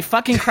needed. I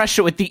fucking crushed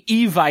it with the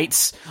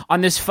evites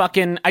on this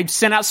fucking. I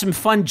sent out some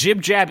fun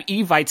jib jab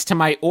evites to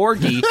my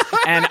orgy,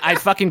 and I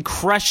fucking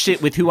crushed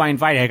it with who I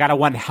invited. I got a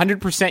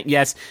 100%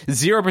 yes,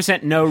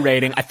 0% no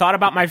rating. I thought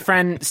about my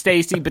friend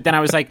Stacy, but then I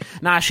was like,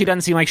 nah, she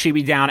doesn't seem like she'd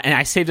be down, and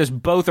I saved us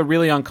both a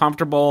really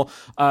uncomfortable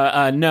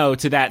no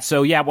to that.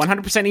 So yeah,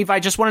 100%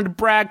 evite. Just wanted to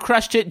brag.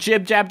 Crushed it.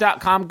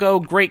 Jibjab.com. Go.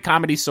 Great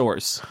comedy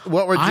source.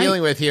 What we're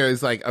dealing with here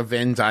is like a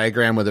Venn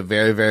diagram with a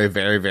very, very,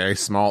 very, very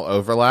small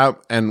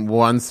overlap. And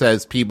one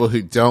says people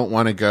who don't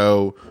want to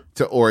go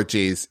to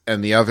orgies,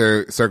 and the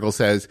other circle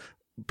says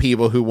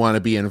people who want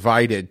to be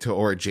invited to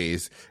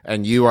orgies.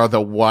 And you are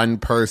the one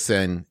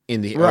person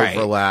in the Right.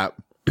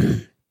 overlap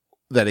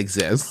that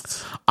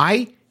exists.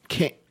 I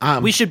can't.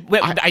 We should.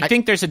 I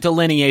think there's a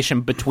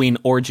delineation between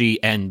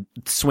orgy and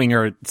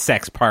swinger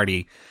sex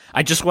party.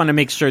 I just want to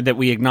make sure that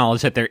we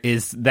acknowledge that there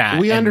is that.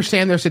 We and-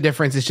 understand there's a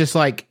difference. It's just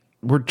like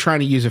we're trying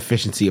to use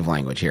efficiency of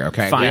language here.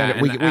 Okay,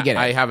 Fine. we get it.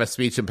 I have a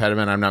speech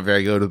impediment. I'm not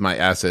very good with my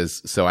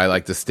S's, so I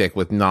like to stick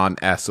with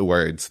non-S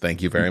words.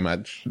 Thank you very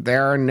much.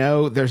 there's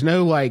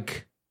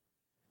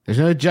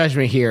no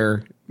judgment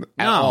here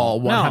at No, all.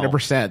 no.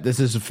 100%. This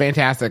is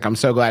fantastic. I'm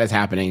so glad it's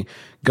happening.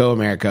 Go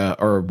America,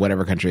 or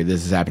whatever country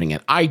this is happening in.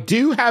 I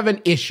do have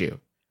an issue.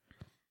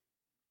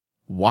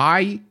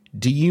 Why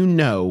do you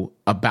know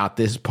about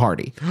this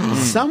party?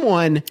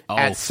 Someone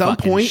at some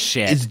fucking point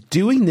shit. is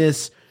doing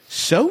this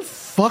so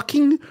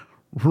fucking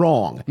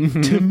wrong.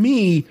 To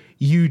me,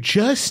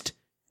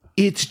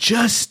 it's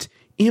just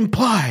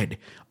implied.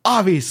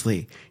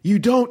 Obviously, you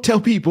don't tell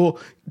people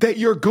that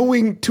you're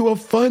going to a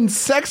fun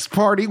sex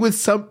party with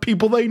some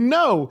people they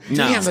know. No.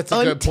 Damn, that's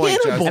a good point,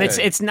 Untenable.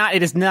 Justin. And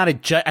it is not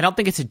I don't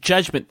think it's a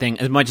judgment thing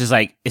as much as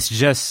like it's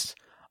just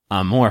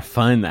more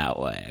fun that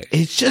way.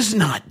 It's just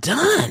not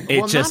done.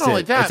 It's not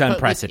only that, it's but with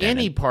unprecedented.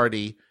 any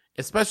party,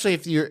 especially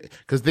if you're,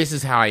 because this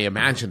is how I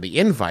imagine the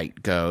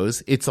invite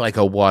goes. It's like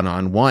a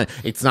one-on-one.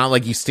 It's not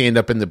like you stand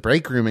up in the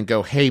break room and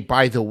go, "Hey,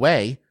 by the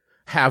way,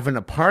 having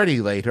a party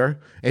later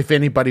if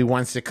anybody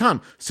wants to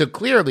come." So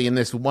clearly in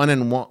this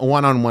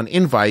one-on-one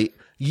invite,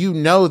 you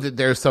know that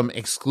there's some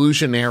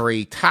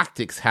exclusionary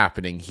tactics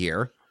happening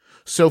here.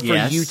 So for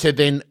Yes. you to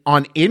then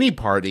on any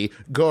party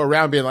go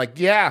around being like,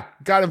 "Yeah,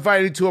 got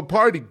invited to a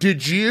party.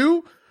 Did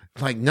you?"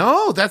 Like,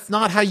 no, that's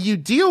not how you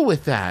deal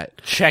with that.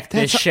 Check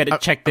this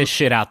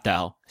shit out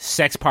though.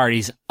 Sex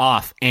parties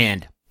off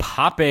and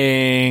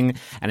popping,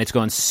 and it's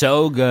going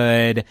so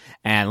good,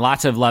 and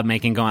lots of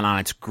lovemaking going on.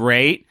 It's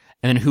great.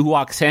 And then who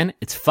walks in?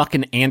 It's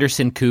fucking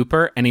Anderson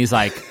Cooper, and he's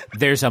like,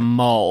 "There's a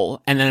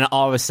mole." And then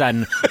all of a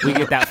sudden, we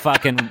get that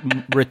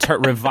fucking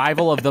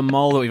revival of the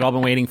mole that we've all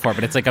been waiting for.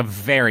 But it's like a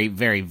very,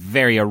 very,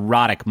 very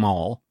erotic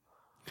mole.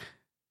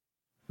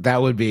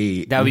 That would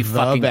be the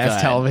fucking best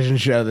good. television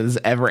show that has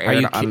ever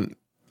aired you on.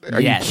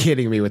 Are Yes. you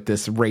kidding me with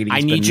this ratings?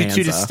 I need you two to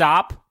bonanza?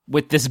 stop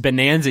with this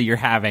bonanza you're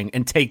having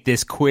and take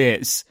this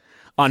quiz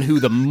on who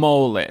the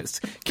mole is.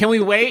 Can we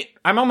wait?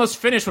 I'm almost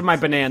finished with my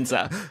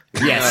bonanza.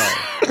 Yes.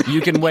 You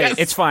can wait.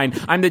 It's fine.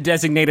 I'm the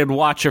designated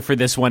watcher for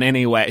this one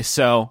anyway,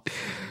 so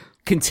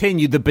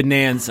continue the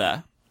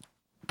bonanza.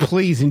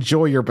 Please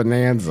enjoy your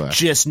bonanza.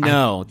 Just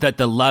know that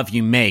the love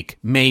you make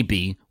may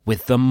be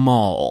with the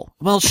mole.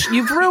 Well,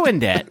 you've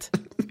ruined it.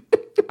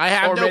 I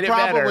have Or no made it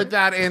problem better. with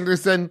that,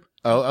 Anderson.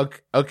 Oh,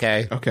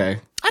 okay. Okay.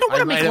 I don't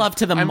want to make love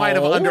to the I mole. might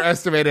have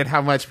underestimated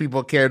how much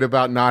people cared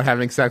about not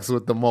having sex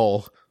with the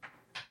mole.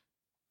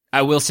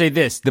 I will say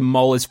this, the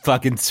mole is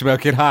fucking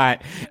smoking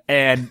hot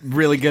and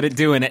really good at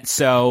doing it,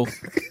 so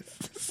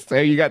So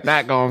you got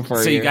that going for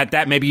you. So you got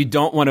that. Maybe you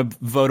don't want to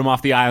vote him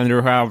off the island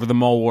or however the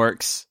mole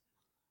works.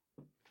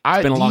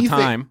 It's been a long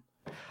time.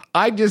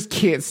 I just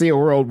can't see a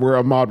world where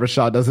Ahmad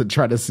Rashad doesn't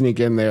try to sneak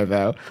in there,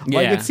 though.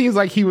 Like, Yeah. it seems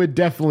like he would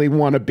definitely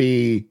want to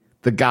be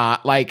the guy.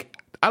 Like,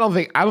 I don't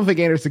think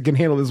Anderson can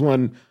handle this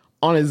one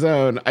on his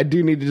own. I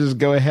do need to just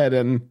go ahead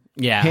and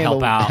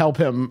help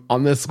him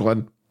on this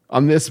one,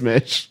 on this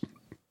Mitch.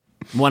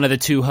 One of the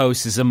two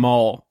hosts is a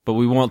mole, but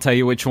we won't tell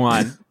you which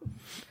one.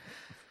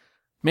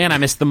 Man, I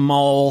miss the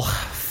mole.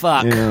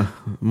 Fuck. Yeah,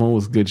 Mole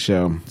was a good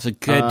show. It's a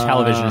good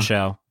television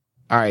show.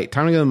 All right,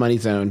 time to go to the money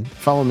zone.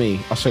 Follow me.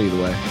 I'll show you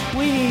the way.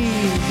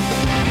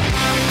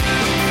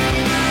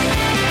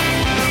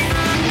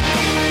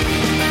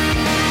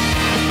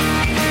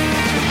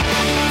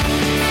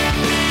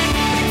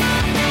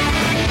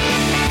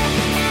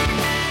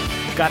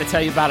 Got to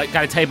tell you about it.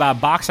 Got to tell you about a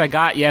box I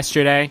got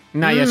yesterday.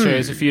 Not yesterday. It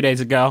was a few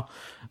days ago.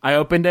 I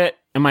opened it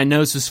and my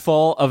nose was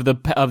full of the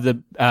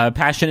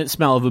passionate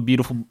smell of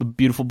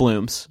beautiful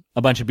blooms.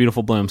 A bunch of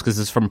beautiful blooms because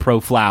it's from Pro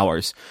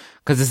Flowers.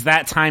 Because it's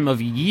that time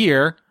of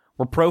year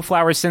where Pro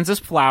Flowers sends us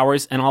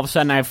flowers, and all of a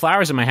sudden I have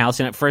flowers in my house.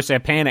 And at first I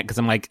panic because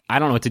I'm like, I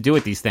don't know what to do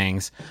with these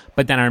things.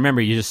 But then I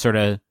remember you just sort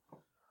of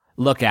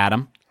look at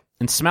them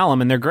and smell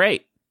them, and they're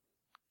great.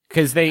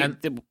 Because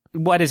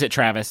what is it,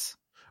 Travis?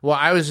 Well,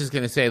 I was just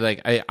going to say,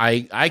 like,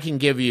 I can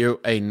give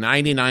you a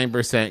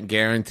 99%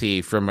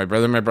 guarantee from my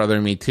brother,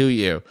 and me to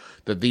you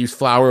that these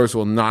flowers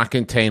will not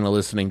contain a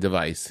listening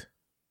device.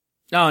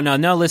 Oh,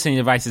 no listening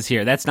devices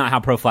here. That's not how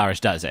Pro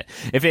Flowers does it.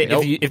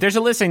 If there's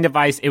a listening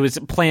device, it was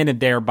planted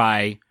there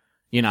by,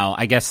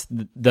 I guess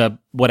the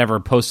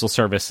whatever postal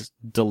service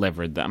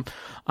delivered them.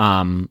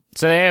 So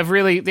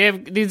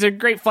these are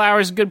great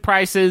flowers, good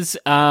prices.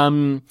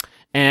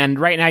 And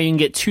right now you can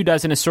get 2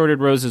 dozen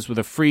assorted roses with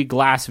a free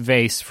glass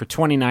vase for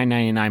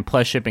 $29.99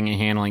 plus shipping and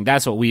handling.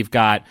 That's what we've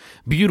got.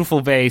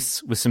 Beautiful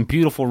vase with some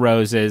beautiful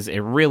roses.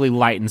 It really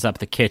lightens up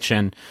the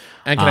kitchen.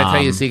 And can I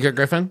tell you a secret,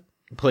 Griffin?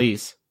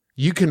 Please.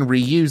 You can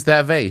reuse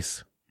that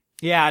vase.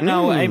 Yeah,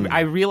 no,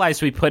 I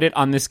realized we put it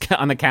on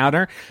the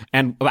counter,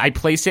 and I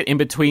placed it in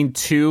between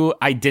 2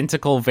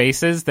 identical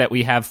vases that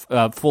we have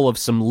full of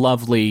some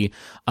lovely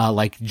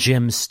like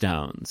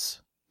gemstones.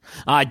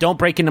 Don't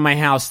break into my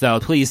house, though.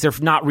 Please, they're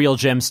not real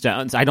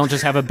gemstones. I don't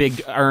just have a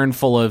big urn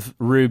full of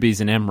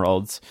rubies and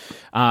emeralds.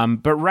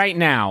 But right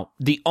now,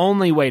 the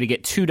only way to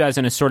get 2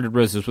 dozen assorted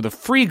roses with a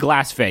free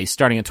glass vase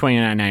starting at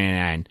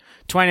 $29.99.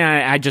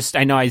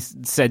 I know I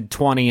said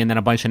 20 and then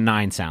a bunch of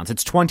 9 sounds.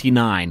 It's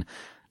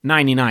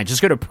 $29.99.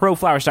 Just go to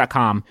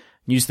proflowers.com.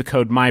 Use the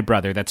code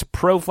MyBrother. That's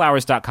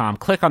proflowers.com.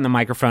 Click on the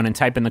microphone and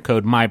type in the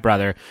code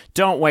MyBrother.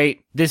 Don't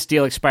wait. This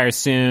deal expires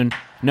soon.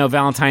 No,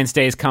 Valentine's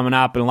Day is coming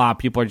up, and a lot of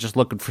people are just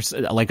looking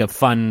for like a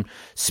fun,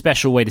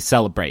 special way to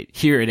celebrate.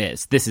 Here it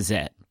is. This is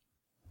it.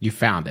 You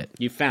found it.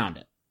 You found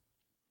it.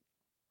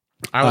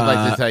 I would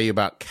like to tell you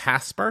about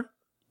Casper.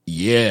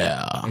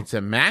 Yeah. It's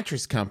a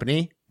mattress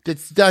company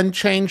that's done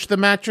changed the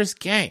mattress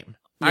game.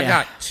 I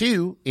got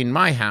 2 in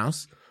my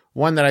house,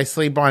 one that I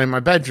sleep on in my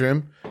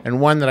bedroom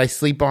and one that I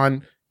sleep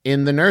on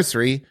in the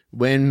nursery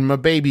when my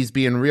baby's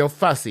being real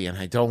fussy and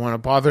I don't want to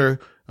bother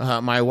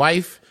my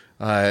wife.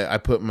 I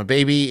put my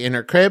baby in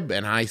her crib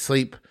and I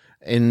sleep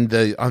on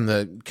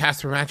the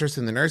Casper mattress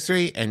in the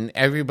nursery, and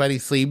everybody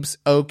sleeps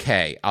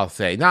okay, I'll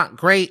say. Not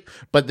great,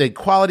 but the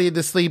quality of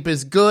the sleep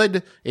is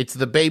good. It's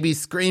the baby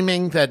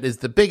screaming that is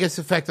the biggest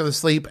effect of the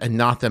sleep and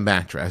not the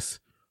mattress.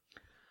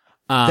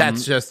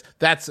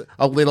 That's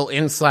a little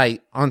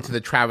insight onto the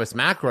Travis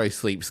McElroy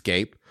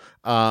sleepscape.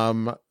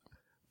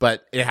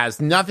 But it has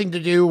nothing to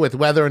do with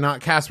whether or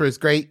not Casper is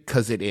great,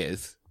 because it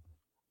is.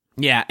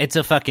 Yeah, it's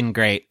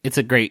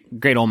a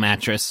great old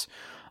mattress.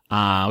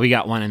 We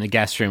got one in the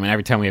guest room, and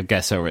every time we have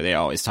guests over, they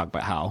always talk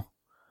about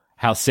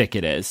how sick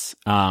it is.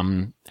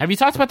 Have you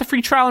talked about the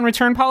free trial and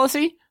return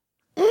policy?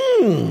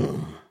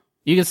 You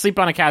can sleep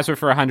on a Casper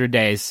for 100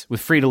 days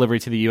with free delivery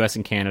to the U.S.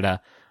 and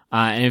Canada.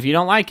 And if you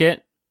don't like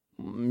it,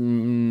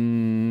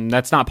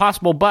 that's not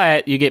possible,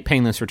 but you get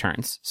painless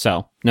returns.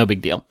 So no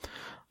big deal.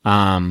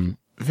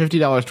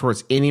 $50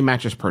 towards any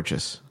mattress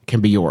purchase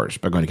can be yours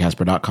by going to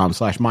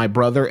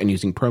Casper.com/mybrother and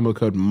using promo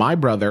code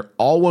MYBROTHER,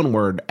 all one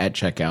word, at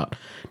checkout.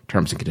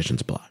 Terms and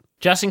conditions apply.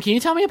 Justin, can you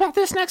tell me about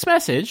this next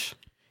message?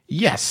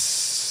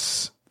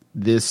 Yes.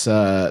 This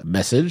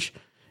message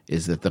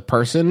is that the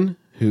person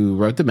who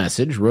wrote the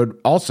message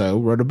also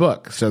wrote a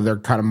book. So they're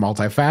kind of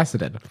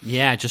multifaceted.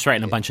 Yeah, just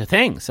writing a bunch of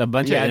things, a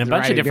bunch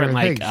of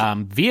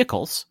different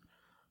vehicles.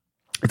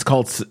 It's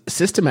called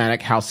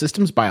Systematic: How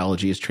Systems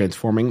Biology is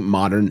Transforming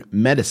Modern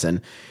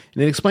Medicine.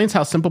 And it explains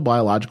how simple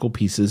biological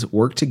pieces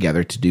work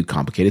together to do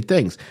complicated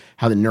things.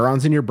 How the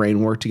neurons in your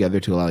brain work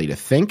together to allow you to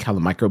think. How the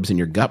microbes in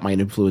your gut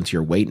might influence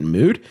your weight and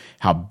mood.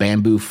 How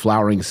bamboo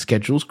flowering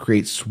schedules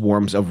create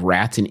swarms of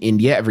rats in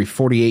India every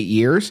 48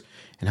 years.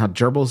 And how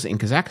gerbils in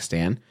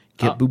Kazakhstan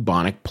get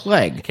bubonic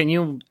plague. Can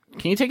you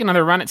take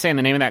another run at saying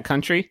the name of that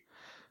country?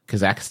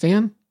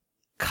 Kazakhstan?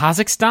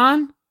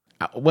 Kazakhstan?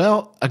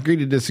 Well, agree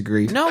to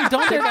disagree. No,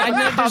 don't.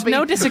 There's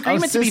no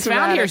disagreement to be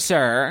found here,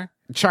 sir.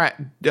 Try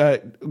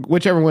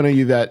whichever one of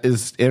you that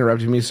is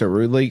interrupting me so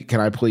rudely. Can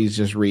I please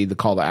just read the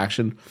call to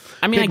action?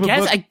 I mean,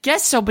 I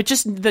guess so, but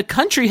just the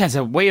country has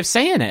a way of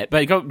saying it.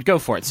 But go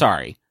for it.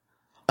 Sorry.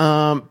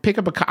 Pick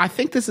up I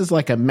think this is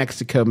like a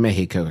Mexico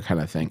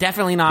kind of thing.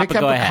 Definitely not. Pick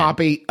up a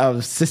copy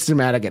of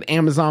Systematic at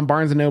Amazon,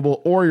 Barnes and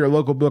Noble, or your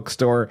local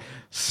bookstore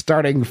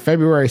starting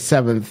February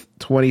 7th,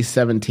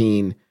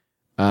 2017.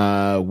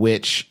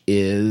 Which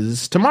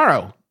is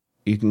tomorrow.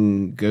 You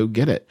can go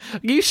get it.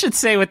 You should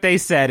say what they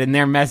said in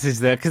their message,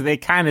 though, because they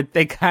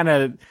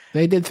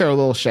did throw a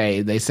little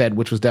shade. They said,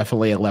 which was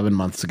definitely 11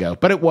 months ago,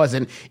 but it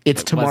wasn't.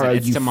 It's tomorrow.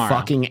 It's tomorrow.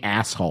 Fucking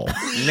asshole.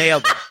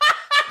 Nailed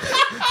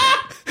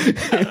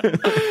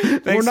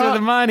it. Thanks for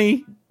the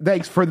money.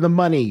 Thanks for the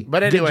money.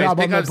 But anyway,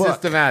 pick up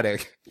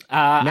Systematic.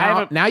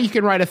 Now you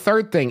can write a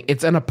third thing.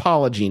 It's an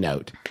apology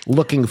note.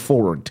 Looking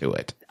forward to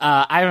it.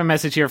 I have a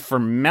message here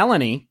from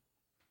Melanie.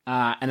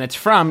 And it's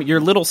from your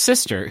little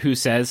sister, who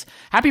says,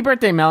 "Happy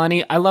birthday,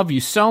 Melanie. I love you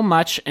so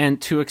much.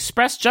 And to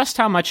express just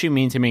how much you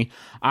mean to me,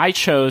 I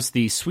chose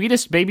the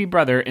sweetest baby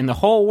brother in the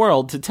whole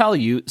world to tell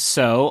you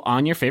so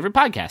on your favorite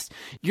podcast.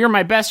 You're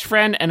my best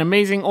friend and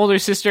amazing older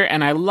sister,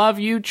 and I love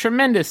you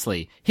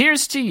tremendously.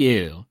 Here's to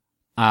you."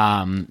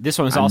 This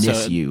one was also...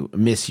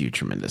 miss you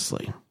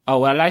tremendously. Oh,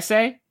 what did I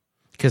say?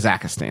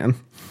 Kazakhstan.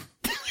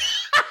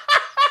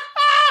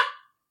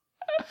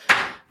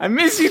 I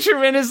miss you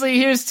tremendously.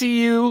 Here's to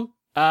you.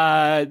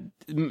 And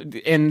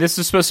this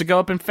is supposed to go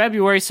up in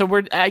February, so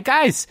we're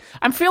guys.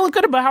 I'm feeling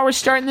good about how we're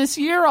starting this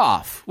year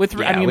off. With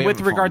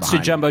regards to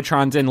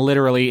jumbotrons, and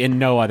literally in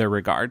no other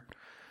regard,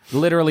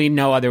 literally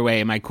no other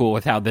way am I cool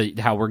with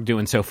how we're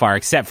doing so far,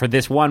 except for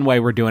this one way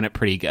we're doing it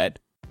pretty good.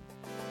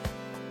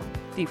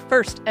 The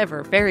first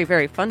ever Very,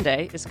 Very Fun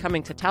Day is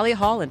coming to Tally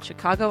Hall in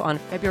Chicago on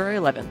February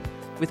 11th,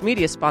 with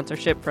media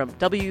sponsorship from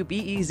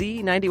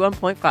WBEZ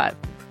 91.5.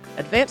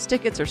 Advance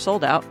tickets are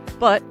sold out,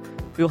 but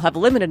we will have a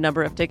limited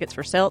number of tickets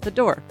for sale at the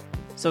door.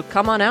 So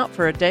come on out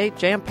for a day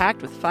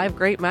jam-packed with 5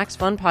 great Max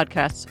Fun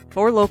podcasts,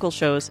 4 local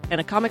shows, and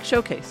a comic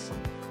showcase.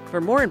 For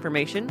more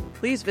information,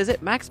 please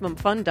visit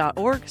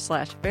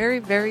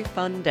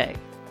MaximumFun.org/veryveryfunday.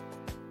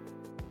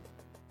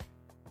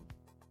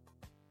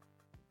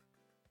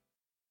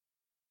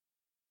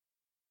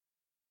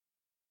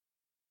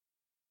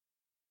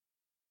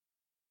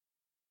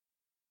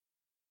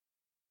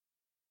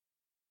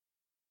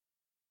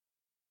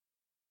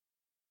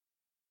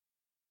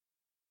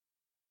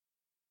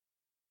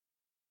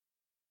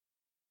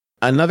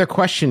 Another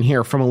question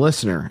here from a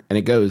listener, and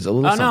it goes a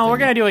little something. No, we're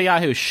going to do a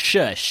Yahoo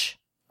shush.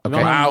 Okay,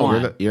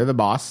 wow, you're the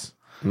boss.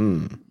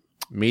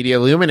 Media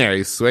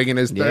luminary swinging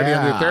his 30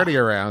 under 30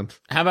 around.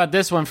 How about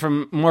this one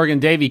from Morgan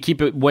Davey?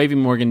 Keep it wavy,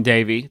 Morgan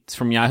Davey. It's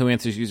from Yahoo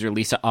Answers user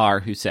Lisa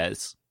R., who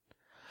says,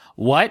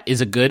 "What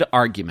is a good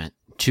argument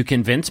to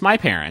convince my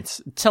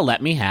parents to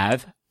let me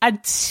have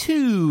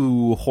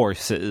 2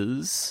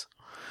 horses?"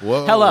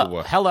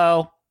 Whoa.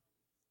 Hello.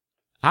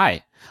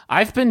 Hi.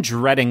 I've been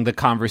dreading the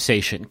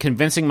conversation,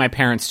 convincing my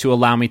parents to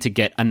allow me to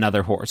get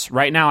another horse.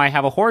 Right now, I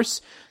have a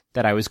horse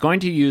that I was going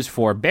to use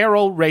for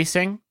barrel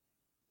racing,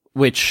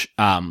 which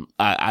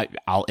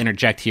I'll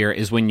interject here,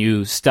 is when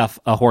you stuff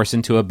a horse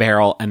into a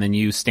barrel and then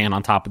you stand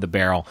on top of the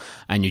barrel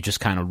and you just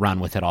kind of run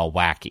with it all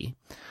wacky.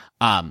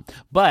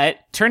 But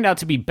turned out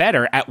to be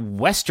better at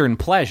Western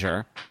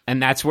pleasure,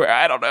 and that's where,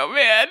 I don't know,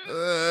 man.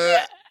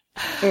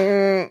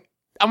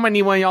 I'm going to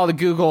need one of y'all to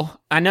Google.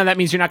 I know that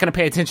means you're not going to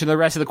pay attention to the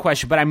rest of the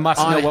question, but I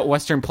must know what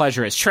Western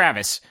pleasure is.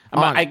 Travis,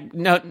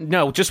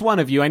 no, just one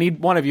of you. I need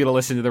one of you to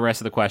listen to the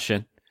rest of the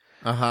question.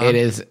 It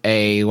is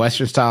a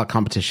Western style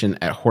competition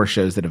at horse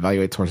shows that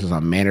evaluates horses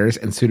on manners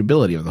and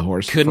suitability of the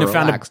horse. Couldn't have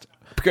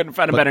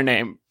found a better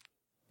name.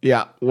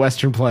 Yeah,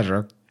 Western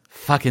pleasure.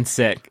 Fucking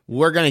sick.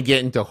 We're going to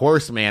get into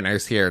horse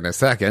manners here in a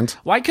second.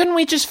 Why couldn't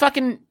we just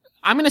fucking...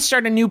 I'm going to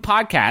start a new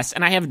podcast,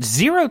 and I have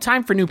zero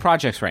time for new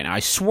projects right now.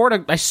 I swore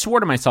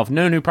to myself,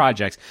 no new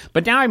projects.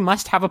 But now I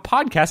must have a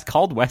podcast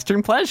called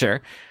Western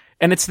Pleasure,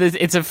 and it's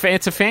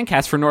a fan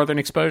cast for Northern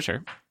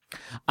Exposure.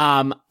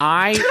 Okay.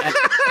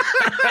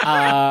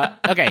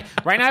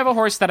 Right now I have a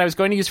horse that I was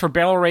going to use for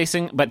barrel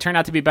racing, but turned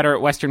out to be better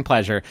at Western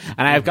pleasure,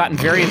 and I have gotten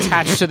very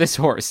attached to this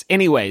horse.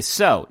 Anyways,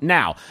 so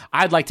now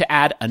I'd like to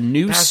add a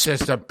new... That's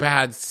just a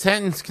bad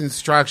sentence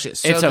construction.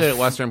 So It's good a at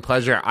Western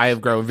pleasure, I have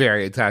grown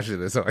very attached to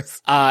this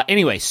horse.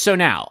 Anyway, so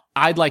now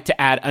I'd like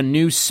to add a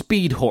new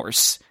speed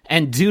horse,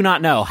 and do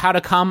not know how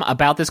to come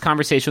about this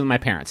conversation with my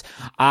parents.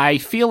 I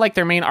feel like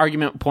their main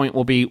argument point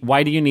will be,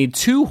 why do you need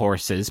two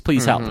horses?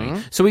 Please help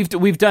me. So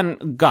we've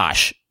done,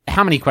 gosh,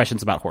 how many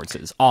questions about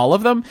horses? All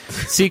of them.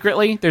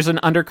 Secretly, there's an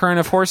undercurrent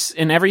of horse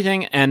in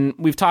everything, and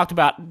we've talked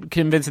about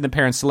convincing the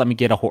parents to let me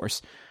get a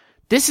horse.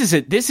 This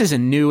is a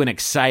new and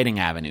exciting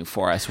avenue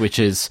for us, which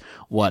is,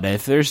 what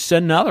if there's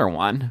another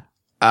one?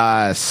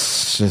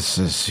 Just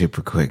a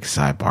super quick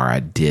sidebar. I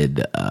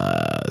did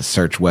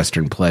search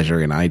Western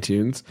pleasure in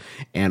iTunes,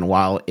 and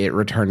while it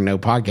returned no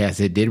podcast,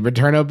 it did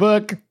return a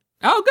book.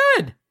 Oh,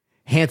 good.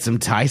 Handsome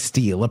Ty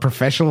Steele, a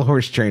professional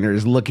horse trainer,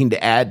 is looking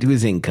to add to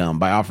his income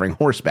by offering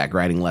horseback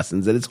riding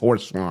lessons at his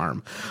horse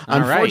farm.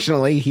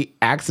 Unfortunately, he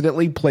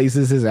accidentally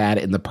places his ad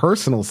in the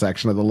personal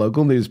section of the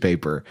local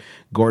newspaper.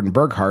 Gordon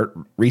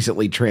Burkhart,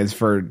 recently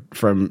transferred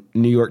from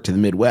New York to the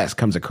Midwest,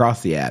 comes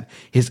across the ad.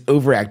 His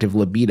overactive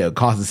libido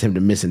causes him to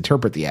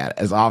misinterpret the ad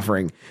as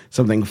offering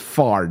something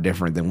far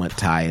different than what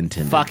Ty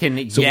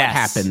intended. So what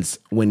happens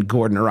when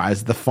Gordon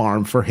arrives at the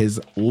farm for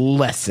his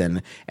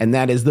lesson? And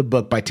that is the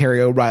book by Terry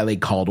O'Reilly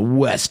called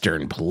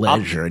Western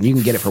Pleasure, and you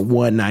can get it for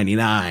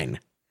 $1.99.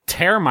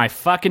 Tear my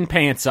fucking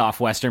pants off,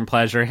 Western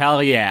Pleasure.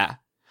 Hell yeah.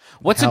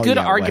 What's a good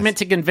argument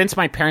to convince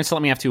my parents to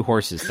let me have two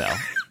horses,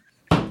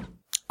 though?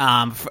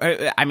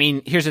 I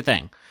mean, here's the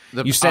thing.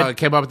 You said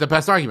came up with the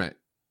best argument.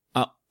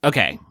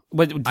 Okay.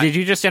 But did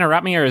you just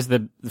interrupt me, or is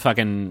the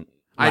fucking...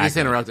 I just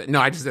interrupted. No,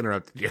 I just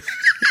interrupted you.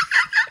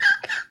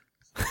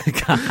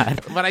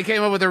 God. But I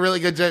came up with a really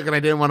good joke, and I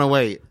didn't want to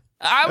wait.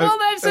 Well,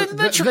 that's the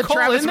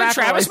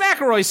Travis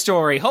McElroy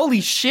story.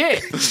 Holy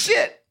shit.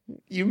 Shit.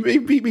 You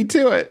beat me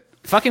to it.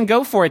 Fucking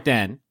go for it,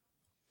 then.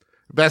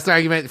 Best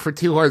argument for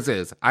two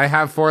horses. I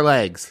have 4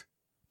 legs.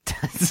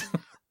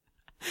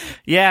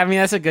 Yeah, I mean,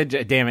 that's a good...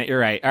 Damn it, you're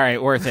right. All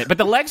right, worth it. But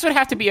the legs would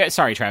have to be...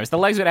 Sorry, Travis. The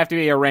legs would have to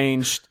be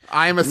arranged...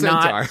 I am a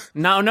centaur.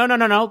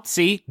 No.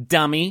 See?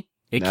 Dummy.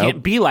 It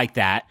can't be like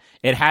that.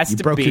 It has to be...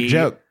 You broke your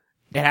joke.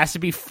 It has to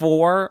be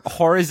 4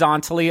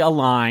 horizontally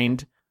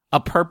aligned, a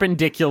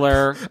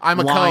perpendicular I'm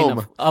a line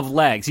comb. of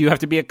legs. You have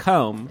to be a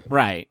comb.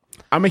 Right.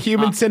 I'm a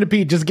human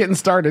centipede just getting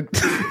started.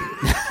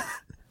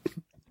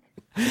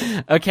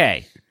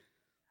 Okay.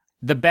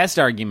 The best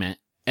argument,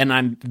 and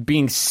I'm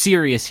being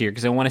serious here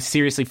because I want to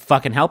seriously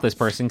fucking help this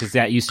person because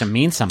that used to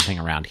mean something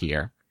around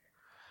here,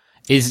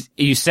 is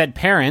you said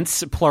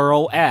parents,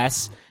 plural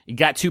S. You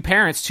got 2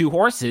 parents, 2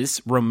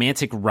 horses,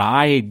 romantic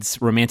rides,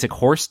 romantic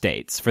horse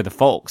dates for the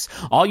folks.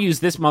 I'll use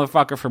this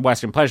motherfucker for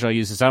Western pleasure. I'll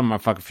use this other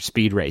motherfucker for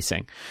speed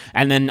racing.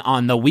 And then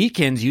on the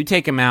weekends, you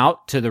take them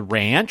out to the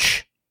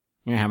ranch.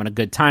 You're having a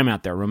good time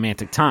out there,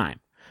 romantic time.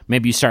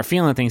 Maybe you start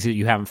feeling things that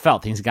you haven't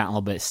felt. Things have gotten a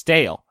little bit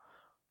stale.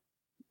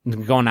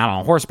 Going out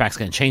on horseback is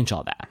going to change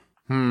all that.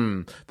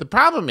 The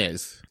problem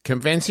is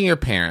convincing your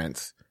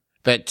parents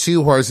that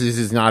 2 horses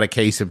is not a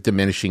case of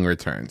diminishing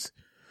returns,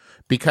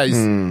 because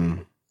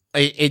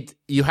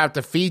you have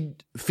to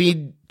feed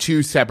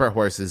 2 separate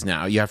horses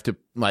now. You have to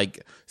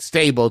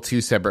stable 2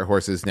 separate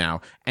horses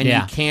now, and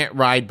you can't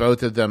ride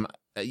both of them.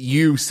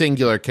 You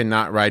singular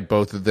cannot ride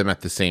both of them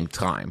at the same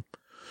time.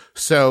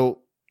 So,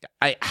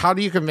 how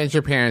do you convince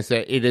your parents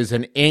that it is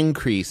an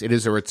increase? It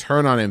is a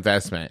return on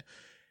investment.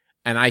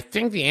 And I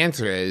think the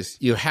answer is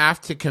you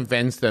have to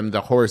convince them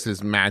the horse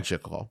is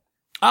magical.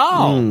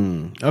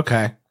 Oh.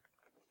 Okay.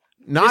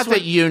 Not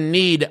that you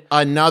need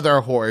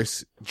another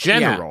horse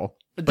general,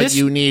 but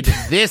you need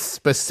this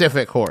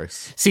specific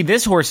horse. See,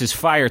 this horse is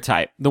fire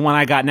type. The one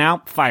I got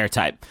now, fire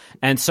type.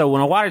 And so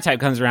when a water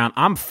type comes around,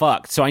 I'm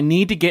fucked. So I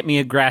need to get me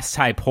a grass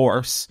type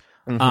horse.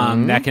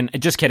 That can,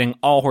 just kidding.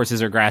 All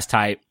horses are grass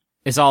type.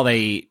 It's all they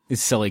eat is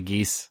silly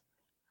geese.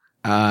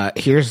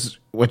 Here's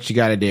what you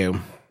got to do.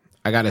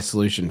 I got a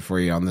solution for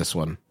you on this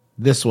one.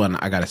 This one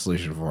I got a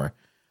solution for.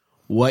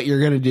 What you're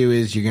going to do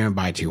is you're going to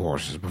buy 2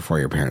 horses before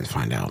your parents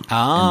find out.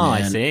 Oh,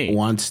 I see.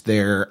 Once they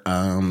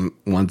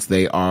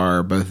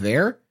are both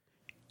there,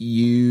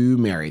 you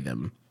marry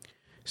them.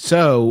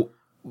 So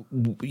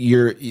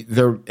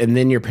and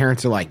then your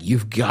parents are like,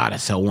 you've got to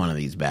sell one of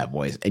these bad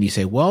boys. And you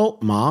say, well,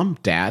 Mom,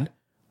 Dad,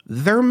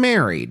 they're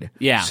married.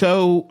 Yeah.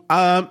 So,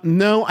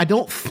 no, I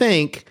don't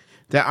think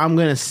that I'm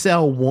going to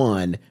sell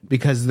one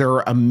because they're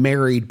a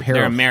married pair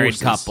They're of a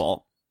married horses.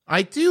 couple.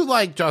 I do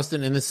like,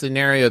 Justin, in this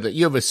scenario that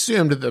you have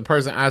assumed that the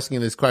person asking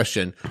this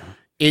question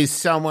is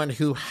someone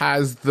who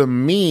has the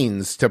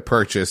means to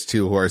purchase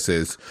 2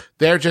 horses.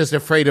 They're just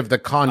afraid of the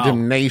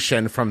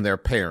condemnation from their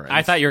parents.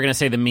 I thought you were going to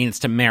say the means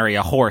to marry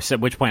a horse, at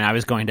which point I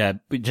was going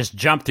to just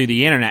jump through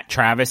the internet,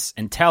 Travis,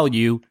 and tell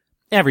you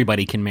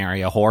everybody can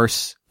marry a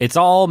horse. It's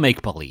all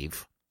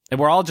make-believe. And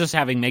we're all just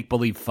having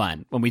make-believe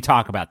fun when we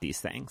talk about these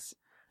things.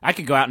 I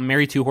could go out and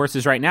marry 2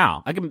 horses right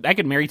now. I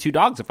could marry 2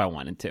 dogs if I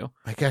wanted to.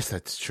 I guess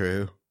that's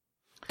true.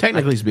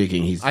 Technically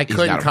speaking, I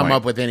couldn't come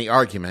up with any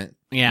argument.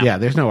 Yeah.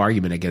 There's no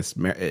argument against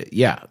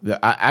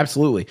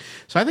absolutely.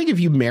 So I think if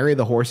you marry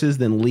the horses,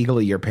 then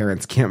legally your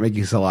parents can't make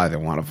you sell either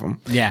one of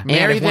them. Yeah.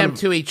 Marry them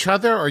to each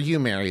other, or you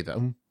marry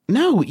them?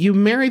 No, you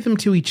marry them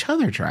to each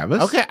other,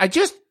 Travis. Okay,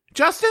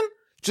 Justin,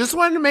 just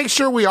wanted to make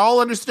sure we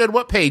all understood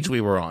what page we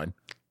were on.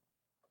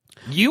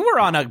 You were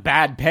on a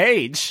bad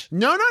page.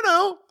 No.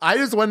 I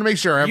just wanted to make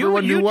sure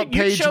everyone knew what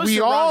page chose we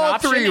the wrong all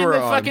option 3 in were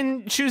the on.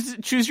 fucking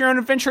choose your own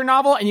adventure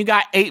novel, and you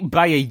got ate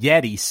by a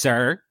Yeti,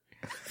 sir.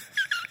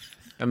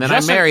 And then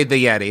Justin- I married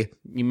the Yeti.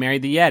 You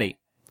married the Yeti.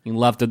 You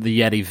loved the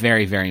Yeti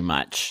very, very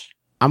much.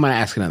 I'm going to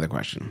ask another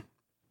question.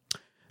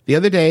 The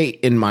other day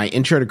in my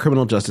intro to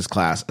criminal justice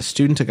class, a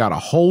student took out a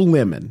whole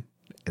lemon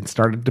and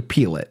started to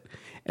peel it.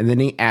 And then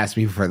he asked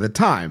me for the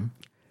time.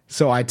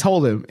 So I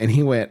told him, and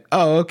he went,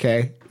 "Oh,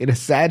 okay," in a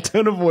sad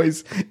tone of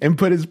voice, and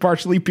put his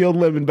partially peeled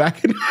lemon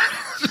back in.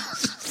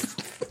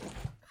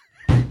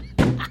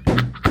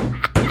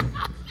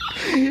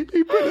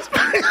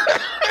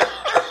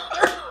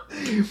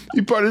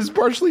 He put his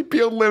partially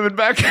peeled lemon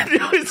back into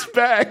his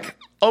bag,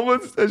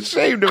 almost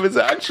ashamed of his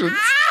actions.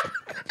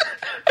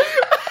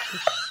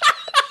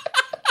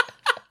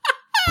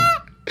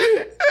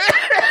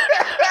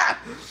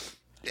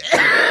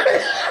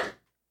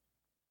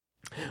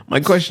 My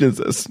question is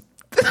this.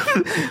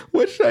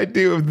 What should I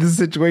do if this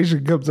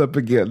situation comes up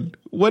again?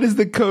 What is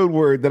the code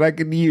word that I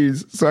can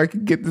use so I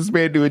can get this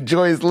man to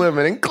enjoy his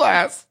lemon in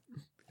class?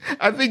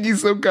 I think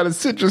he's some kind of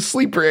citrus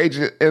sleeper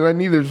agent, and I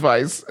need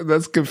advice. And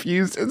that's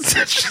confused and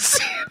citrus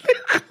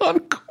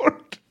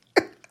Concord.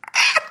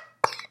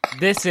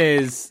 This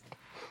is...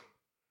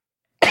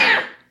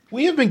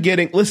 We have been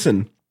getting...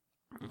 Listen.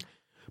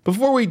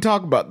 Before we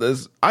talk about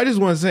this, I just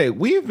want to say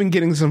we have been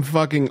getting some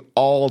fucking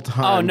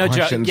all-time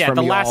questions from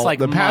the y'all. last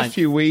the month. past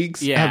few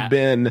weeks have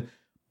been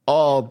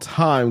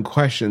all-time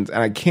questions,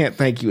 and I can't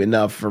thank you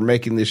enough for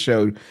making this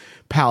show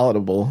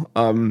palatable.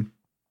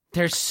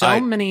 There's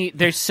so many.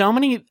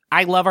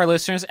 I love our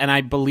listeners, and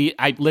I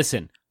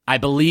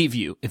believe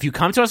you. If you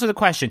come to us with a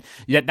question,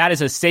 that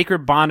is a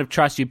sacred bond of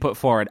trust you put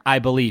forward. I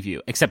believe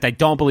you. Except I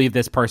don't believe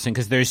this person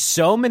because there's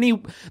so many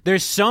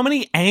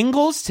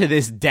angles to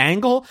this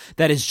dangle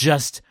that is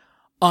just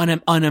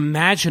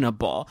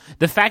unimaginable.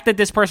 The fact that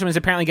this person was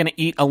apparently going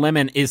to eat a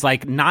lemon is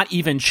like not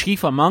even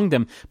chief among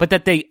them, but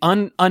that they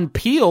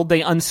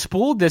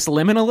unspooled this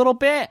lemon a little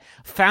bit,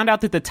 found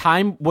out that the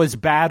time was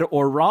bad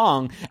or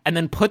wrong, and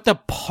then put the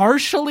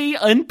partially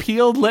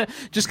unpeeled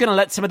just going to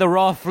let some of the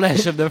raw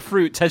flesh of the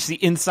fruit touch the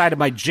inside of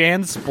my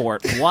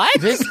JanSport. What?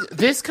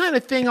 This kind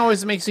of thing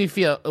always makes me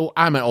feel,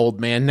 I'm an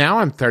old man now.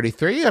 I'm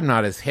 33. I'm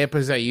not as hip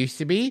as I used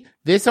to be.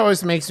 This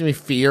always makes me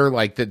fear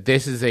like that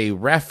this is a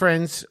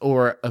reference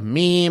or a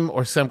meme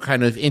or some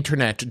kind of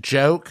internet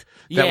joke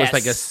that was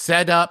like a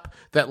setup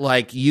that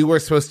like you were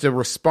supposed to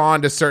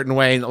respond a certain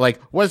way. And like,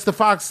 what does the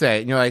fox say?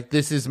 And you're like,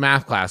 this is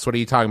math class. What are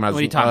you talking about? What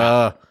are you talking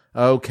about?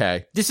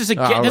 Okay. This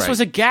was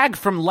a gag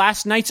from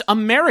last night's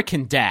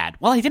American Dad.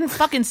 Well, I didn't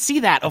fucking see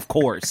that, of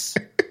course.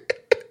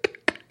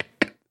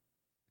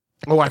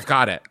 Oh, I've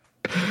got it.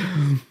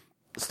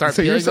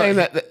 So you're saying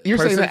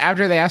that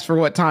after they asked for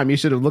what time, you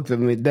should have looked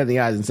them dead in the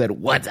eyes and said,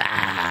 "What's up?"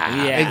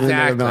 Yeah,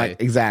 exactly.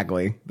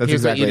 Exactly. That's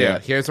Here's exactly what you do.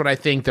 it. Here's what I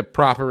think the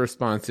proper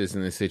response is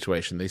in this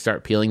situation. They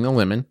start peeling the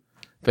lemon.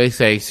 They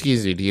say,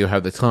 "Excuse me, do you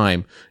have the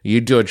time?"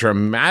 You do a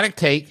dramatic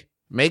take,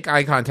 make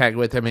eye contact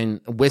with them, and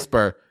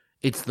whisper,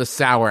 "It's the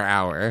sour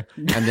hour,"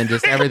 and then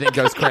just everything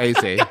goes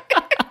crazy.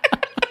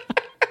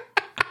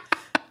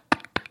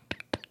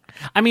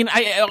 I mean,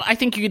 I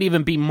think you could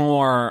even be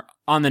more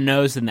on the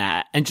nose than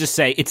that and just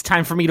say, it's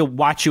time for me to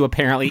watch you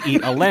apparently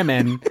eat a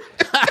lemon.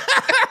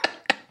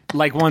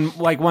 like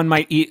one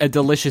might eat a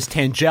delicious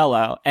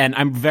Tangelo, and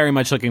I'm very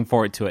much looking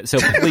forward to it. So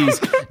please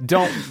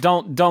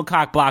don't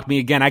cock block me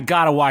again. I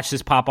gotta watch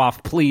this pop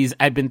off, please.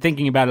 I've been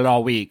thinking about it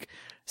all week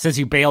since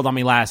you bailed on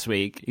me last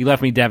week. You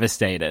left me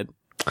devastated.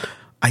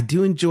 I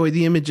do enjoy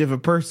the image of a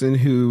person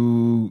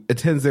who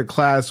attends their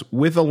class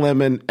with a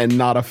lemon and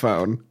not a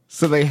phone.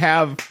 So they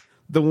have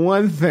the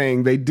one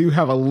thing, they do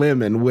have a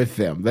lemon with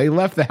them. They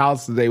left the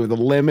house today with a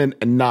lemon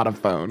and not a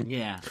phone.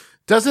 Yeah.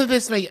 Doesn't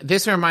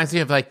this reminds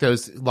me of like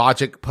those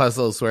logic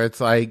puzzles where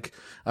it's like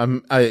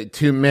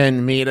two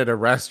men meet at a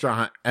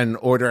restaurant and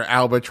order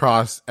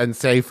albatross and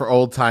say for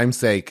old time's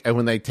sake, and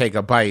when they take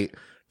a bite,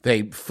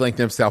 they fling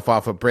themselves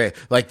off a bridge.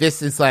 Like,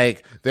 this is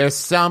like, there's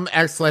some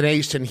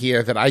explanation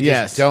here that I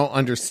just don't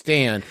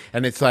understand.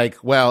 And it's like,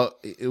 well,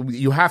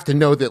 you have to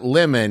know that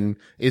lemon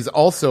is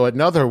also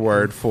another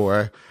word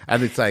for,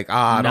 and it's like, it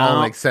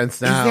all makes sense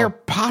now. Is there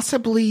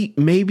possibly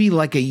maybe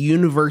like a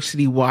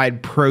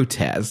university-wide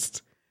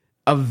protest?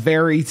 A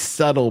very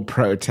subtle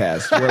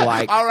protest. We're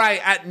like, all right,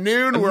 at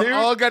noon, we're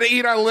all going to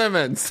eat our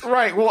lemons.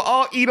 Right, we'll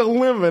all eat a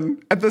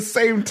lemon at the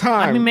same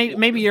time. I mean,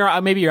 maybe you're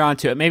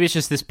onto it. Maybe it's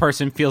just this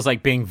person feels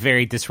like being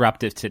very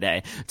disruptive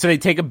today. So they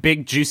take a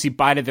big juicy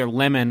bite of their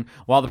lemon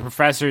while the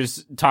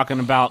professor's talking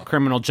about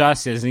criminal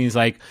justice, and he's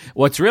like,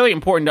 "What's really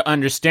important to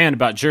understand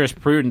about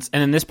jurisprudence?" And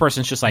then this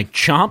person's just like,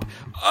 "Chomp!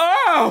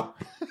 Oh,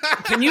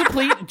 can you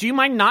please? Do you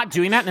mind not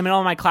doing that in the middle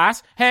of my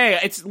class? Hey,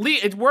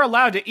 we're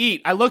allowed to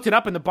eat. I looked it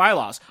up in the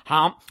bylaws.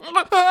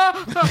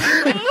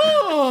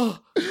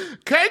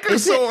 Canker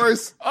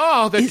sores.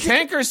 Oh, the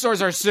canker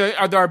sores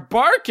are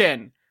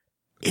barking.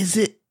 Is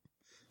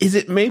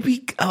it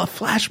maybe a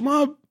flash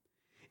mob?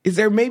 Is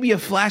there maybe a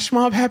flash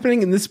mob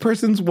happening, and this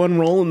person's one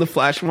role in the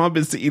flash mob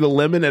is to eat a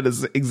lemon at an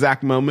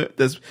exact moment?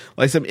 There's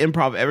like some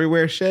improv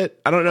everywhere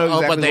shit. I don't know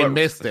exactly. But they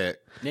missed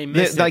it. They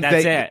missed it.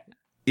 That's it.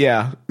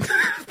 Yeah.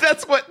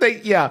 That's what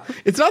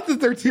it's not that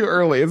they're too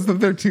early, it's that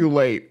they're too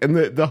late. And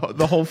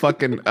the whole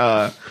fucking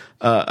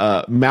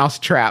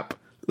mousetrap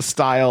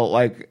style,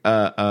 like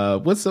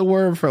what's the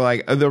word for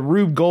like the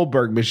Rube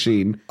Goldberg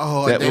machine?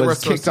 Oh, that they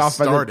was kicked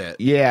off. It.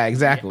 Yeah,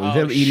 exactly.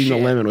 Them eating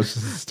the lemon was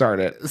just to start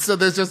it. So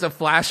there's just a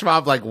flash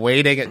mob like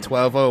waiting at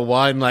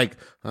 12:01, like,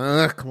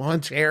 come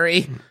on,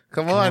 Jerry.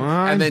 Come on.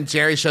 And then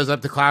Jerry shows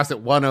up to class at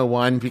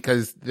 1:01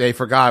 because they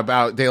forgot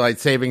about daylight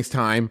savings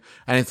time.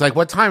 And it's like,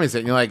 what time is it?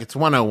 And you're like, it's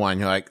 1:01.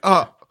 You're like,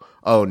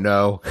 oh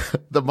no,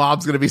 the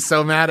mob's going to be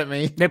so mad at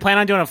me. They plan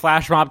on doing a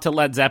flash mob to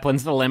Led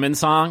Zeppelin's The Lemon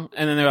Song.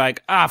 And then they're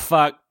like,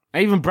 fuck.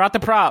 I even brought the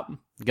prop.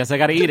 Guess I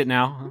got to eat it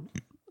now.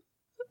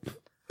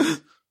 This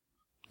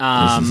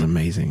is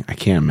amazing. I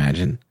can't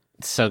imagine.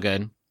 It's so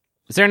good.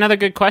 Is there another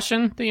good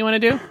question that you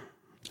want to do?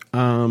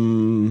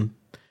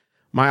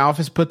 My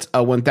office puts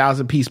a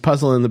 1,000-piece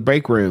puzzle in the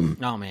break room.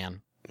 Oh,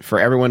 man. For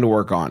everyone to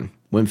work on.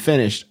 When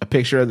finished, a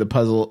picture of the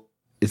puzzle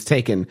is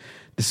taken,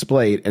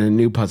 displayed, and a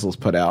new puzzle is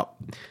put out.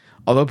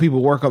 Although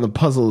people work on the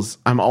puzzles,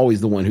 I'm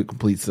always the one who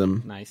completes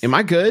them. Nice. Am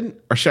I good?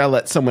 Or should I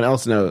let someone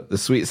else know the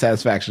sweet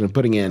satisfaction of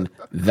putting in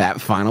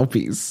that final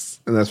piece?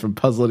 And that's from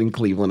Puzzle It in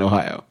Cleveland,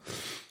 Ohio.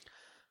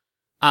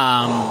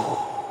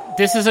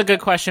 This is a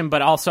good question,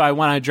 but also I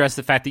want to address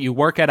the fact that you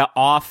work at an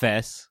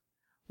office.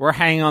 We're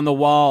hanging on the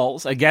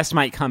walls. A guest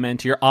might come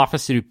into your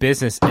office to do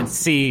business and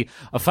see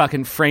a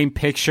fucking framed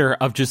picture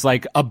of just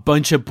like a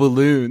bunch of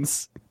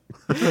balloons.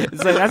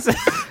 So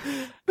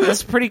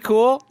that's pretty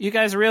cool. You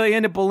guys are really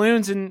into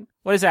balloons and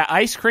what is that?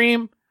 Ice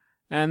cream?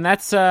 And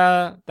that's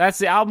the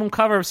album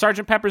cover of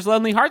Sgt. Pepper's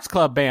Lonely Hearts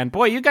Club Band.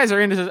 Boy, you guys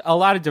are into a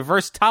lot of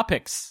diverse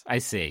topics, I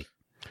see.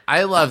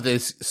 I love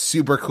this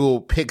super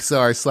cool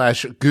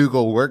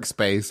Pixar/Google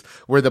workspace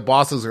where the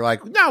bosses are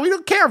like, no, we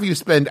don't care if you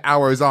spend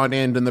hours on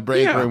end in the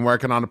break room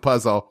working on a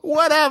puzzle.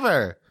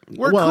 Whatever.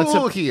 We're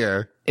cool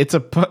here. It's a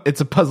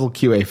puzzle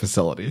QA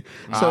facility.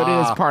 So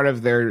it is part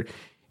of their,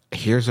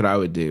 here's what I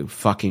would do.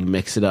 Fucking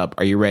mix it up.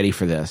 Are you ready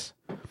for this?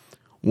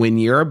 When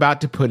you're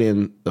about to put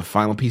in the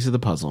final piece of the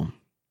puzzle,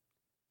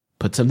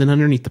 put something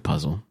underneath the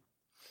puzzle,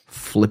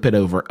 flip it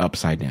over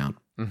upside down.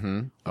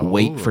 Mm-hmm.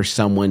 Wait for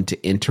someone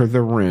to enter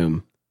the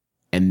room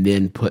and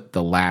then put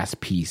the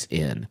last piece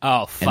in.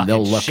 Oh, fucking and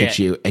they'll look shit. at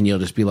you and you'll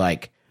just be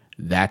like,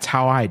 that's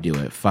how I do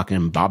it.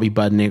 Fucking Bobby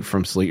Budnick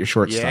from Salute Your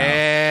Short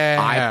style.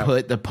 I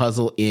put the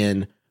puzzle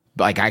in,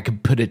 like I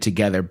could put it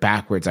together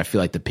backwards. I feel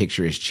like the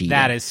picture is cheating.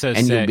 That is so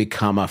and sick. You'll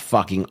become a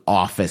fucking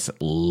office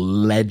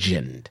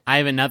legend. I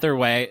have another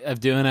way of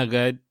doing a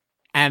good,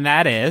 and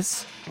that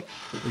is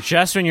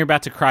just when you're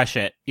about to crush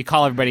it, you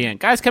call everybody in.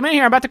 Guys, come in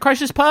here. I'm about to crush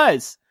this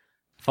puzz.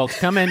 Folks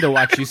come in to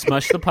watch you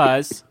smush the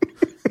puzz.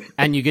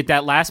 And you get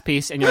that last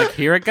piece, and you're like,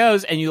 here it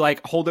goes. And you,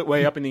 like, hold it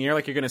way up in the air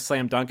like you're going to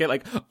slam dunk it.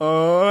 Like,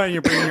 oh, and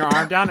you're bringing your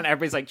arm down, and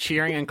everybody's, like,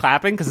 cheering and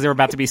clapping because they're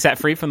about to be set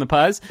free from the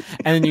puzz.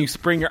 And then you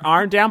bring your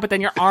arm down, but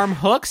then your arm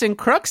hooks and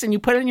crooks, and you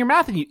put it in your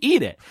mouth, and you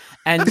eat it.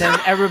 And then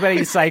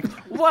everybody's like,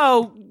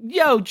 whoa,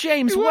 yo,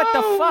 James, what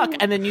the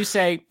fuck? And then you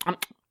say,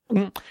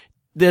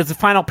 the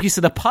final piece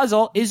of the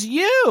puzzle is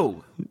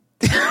you.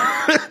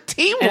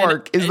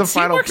 Teamwork is the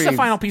final piece. Teamwork's the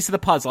final piece of the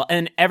puzzle,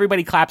 and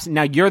everybody claps.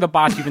 Now you're the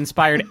boss. You've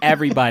inspired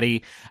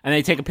everybody, and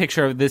they take a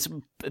picture of this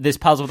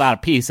puzzle without a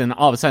piece, and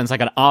all of a sudden it's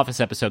like an Office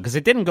episode because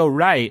it didn't go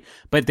right,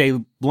 but they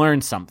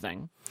learned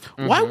something.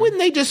 Why wouldn't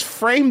they just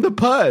frame the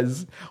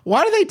puzz?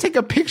 Why do they take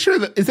a picture?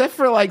 Is that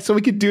for like so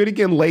we could do it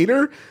again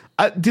later?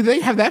 Do they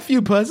have that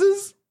few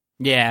puzzes?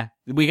 Yeah.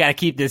 We got to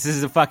keep this. This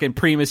is a fucking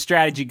Primus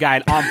strategy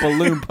guide on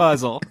balloon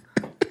puzzle.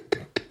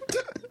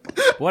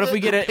 What if we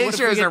get a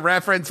Picture as a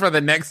reference for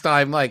the next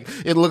time. Like,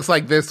 it looks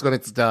like this when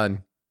it's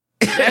done.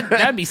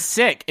 That'd be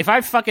sick. If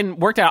I fucking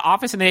worked at an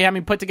office and they had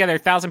me put together a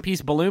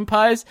 1,000-piece balloon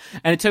puzz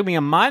and it took me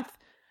a month,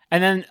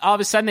 and then all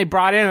of a sudden they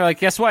brought in and they're like,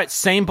 guess what?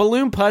 Same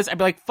balloon puzz. I'd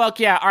be like, fuck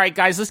yeah. All right,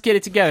 guys, let's get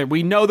it together.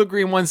 We know the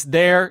green one's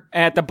there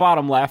at the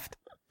bottom left,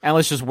 and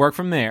let's just work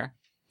from there.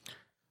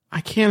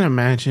 I can't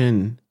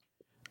imagine.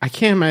 I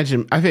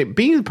think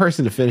being the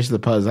person to finish the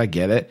puzz, I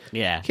get it.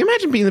 Yeah. Can you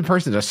imagine being the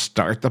person to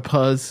start the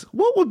puzz?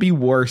 What would be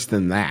worse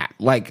than that?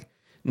 Like,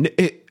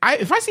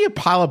 if I see a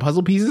pile of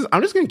puzzle pieces,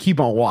 I'm just going to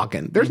keep on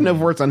walking. There's no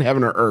force on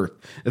heaven or earth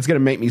that's going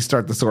to make me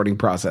start the sorting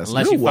process.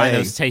 Unless you find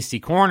those tasty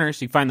corners.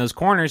 You find those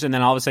corners, and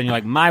then all of a sudden you're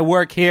like, my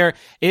work here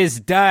is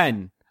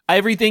done.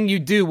 Everything you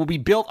do will be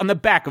built on the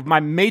back of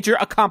my major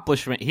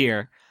accomplishment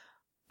here.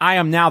 I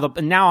am now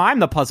I'm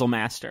the puzzle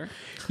master.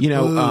 You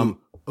know,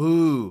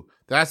 Ooh.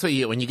 That's what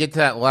when you get to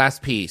that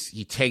last piece,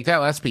 you take that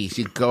last piece,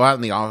 you go out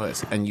in the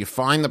office and you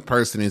find the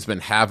person who's been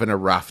having a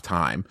rough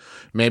time.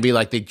 Maybe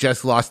like they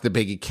just lost the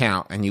big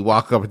account, and you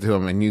walk up to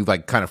them and you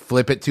like kind of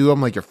flip it to them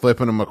like you're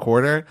flipping them a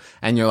quarter,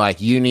 and you're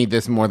like, you need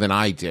this more than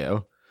I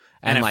do.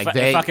 And like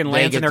it fucking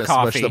lands in their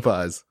coffee. Smush the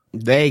puzz.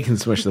 They can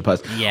smush the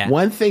puzz. Yeah.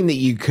 One thing that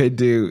you could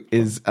do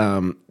is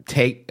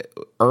take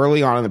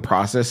early on in the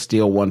process,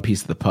 steal one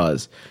piece of the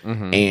puzz,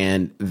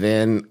 and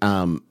then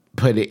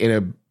put it in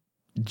a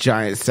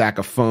giant sack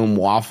of foam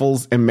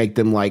waffles and make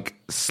them like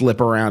slip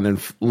around and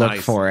look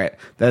for it.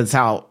 That's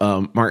how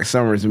Mark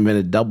Summers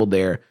invented Double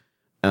Dare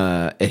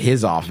at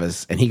his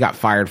office, and he got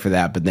fired for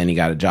that, but then he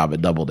got a job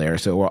at Double Dare,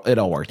 so it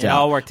all worked out. It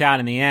all worked out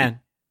in the end.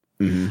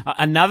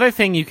 Another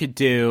thing you could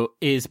do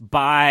is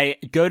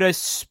go to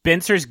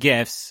Spencer's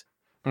Gifts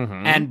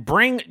and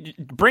bring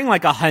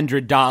like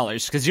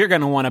 $100, because you're going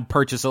to want to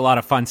purchase a lot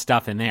of fun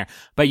stuff in there.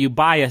 But you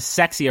buy a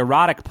sexy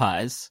erotic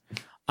puzz,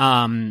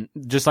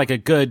 just like a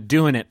good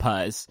doing it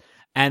puzz,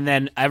 and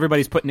then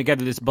everybody's putting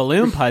together this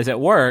balloon puzz at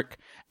work,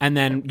 and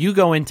then you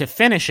go in to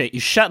finish it, you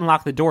shut and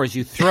lock the doors,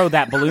 you throw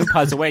that balloon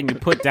puzz away, and you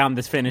put down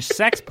this finished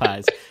sex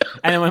puzz.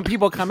 And then when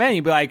people come in,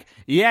 you'd be like,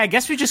 yeah, I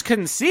guess we just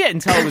couldn't see it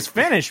until it was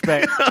finished,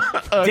 but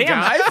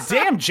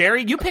damn,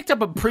 Jerry, you picked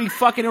up a pretty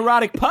fucking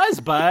erotic puzz,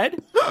 bud.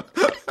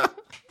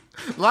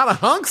 A lot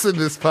of hunks in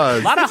this puzz.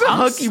 A lot of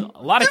hunks.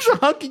 It's a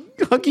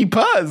hunky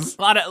puzz.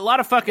 A lot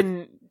of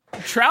fucking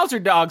trouser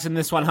dogs in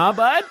this one, huh,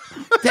 bud?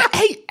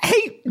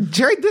 Hey,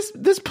 Jerry,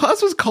 this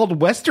puzz was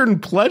called Western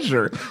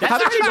Pleasure. How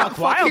did you not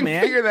wild,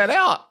 man. figure that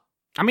out?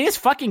 I mean, it's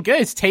fucking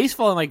good. It's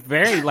tasteful and like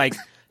very like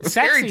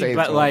sexy, very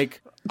but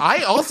like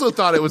I also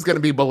thought it was going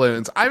to be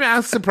balloons. I'm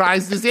as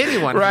surprised as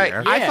anyone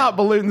here. I thought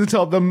balloons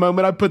until the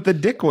moment I put the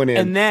dick one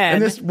in.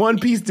 And this one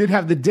piece did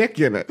have the dick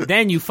in it.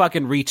 Then you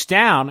fucking reach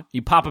down,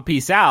 you pop a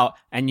piece out,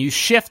 and you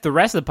shift the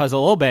rest of the puzzle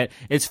a little bit.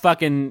 It's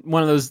fucking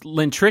one of those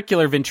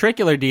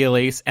ventricular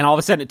dealies, and all of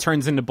a sudden it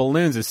turns into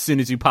balloons as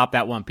soon as you pop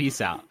that one piece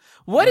out.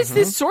 What is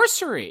this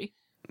sorcery?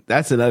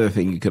 That's another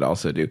thing you could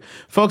also do.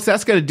 Folks,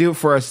 that's going to do it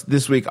for us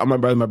this week on My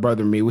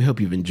Brother, and Me. We hope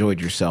you've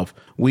enjoyed yourself.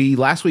 We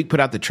last week put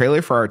out the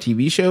trailer for our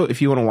TV show.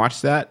 If you want to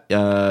watch that,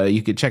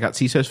 you could check out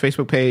CISO's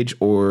Facebook page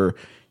or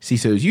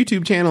CISO's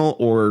YouTube channel,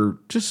 or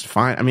just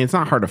it's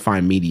not hard to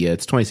find media.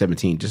 It's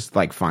 2017. Just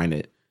like find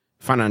it.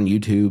 Find it on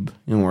YouTube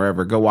and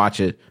wherever. Go watch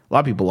it. A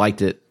lot of people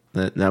liked it.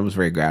 That was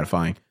very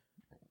gratifying.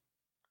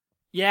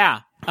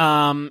 Yeah.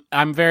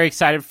 I'm very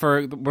excited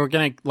we're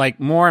going to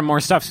more and more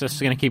stuff's just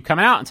going to keep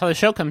coming out until the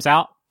show comes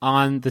out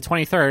on the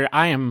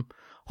 23rd.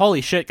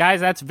 Holy shit,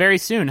 guys, that's very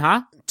soon,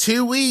 huh?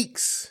 2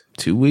 weeks.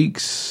 2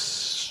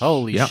 weeks.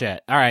 Holy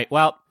shit. All right.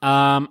 Well,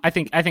 I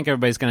think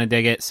everybody's going to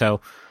dig it.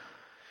 So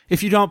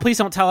if you don't, please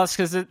don't tell us,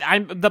 because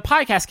the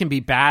podcast can be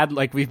bad.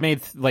 Like, we've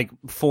made like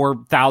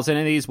 4,000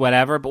 of these,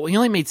 whatever, but we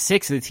only made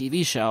 6 of the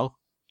TV show.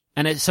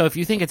 And so if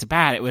you think it's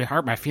bad, it would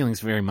hurt my feelings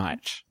very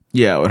much.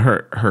 Yeah, it would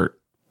hurt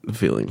the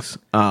feelings.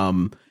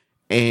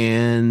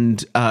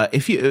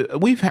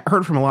 We've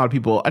heard from a lot of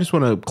people. I just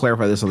want to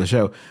clarify this on the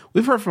show.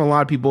 We've heard from a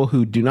lot of people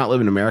who do not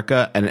live in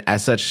America and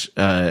as such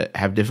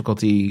have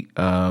difficulty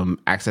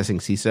accessing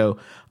CISO.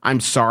 I'm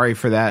sorry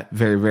for that.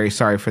 Very, very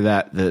sorry for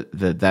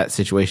that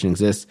situation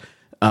exists.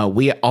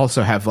 We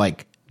also have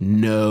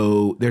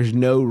there's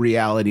no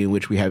reality in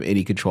which we have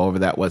any control over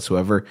that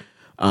whatsoever.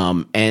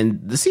 And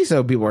the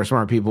CISO people are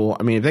smart people.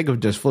 I mean, if they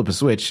could just flip a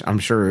switch, I'm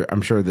sure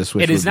the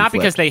switch. It is not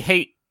flipped. because they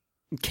hate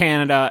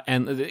Canada,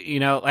 and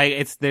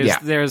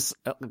there's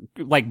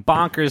like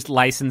bonkers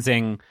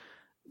licensing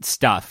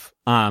stuff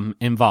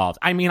involved.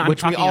 I mean,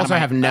 which we also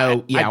have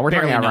no. Yeah, we're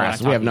talking about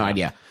us. We have no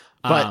idea.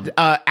 But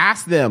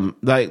ask them.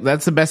 Like,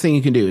 that's the best thing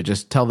you can do.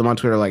 Just tell them on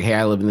Twitter, like, "Hey,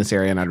 I live in this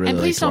area, and I'd really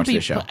like to watch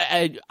this show."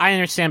 I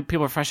understand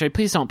people are frustrated.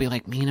 Please don't be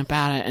like mean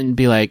about it and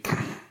be like,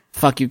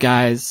 "Fuck you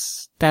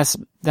guys." That's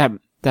no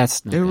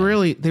they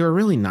were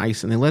really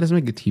nice, and they let us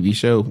make a TV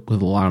show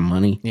with a lot of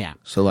money. Yeah.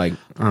 So I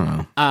don't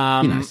know.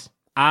 Be nice.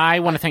 I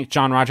want to thank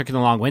John Roderick and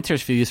the Long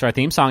Winters for the use of our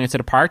theme song. It's a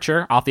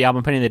departure off the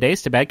album Putting the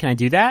Days to Bed. Can I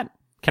do that?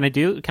 Can I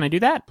do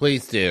that?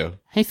 Please do.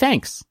 Hey,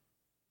 thanks.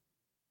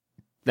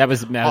 That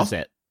was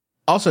it.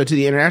 Also, to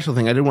the international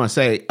thing, I did want to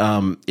say,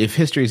 if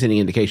history is any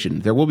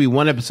indication, there will be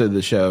one episode of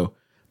the show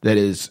that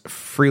is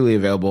freely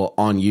available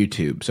on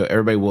YouTube. So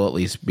everybody will at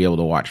least be able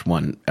to watch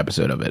one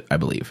episode of it, I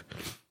believe.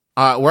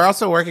 We're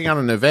also working on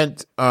an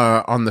event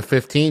on the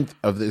 15th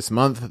of this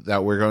month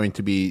that we're going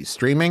to be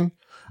streaming.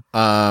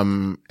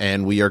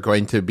 And we are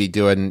going to be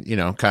doing,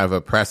 kind of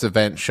a press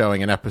event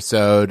showing an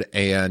episode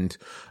and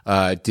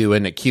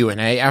doing a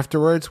Q&A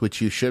afterwards, which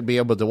you should be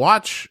able to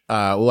watch.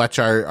 Watch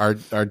our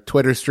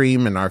Twitter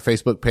stream and our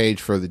Facebook page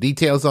for the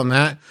details on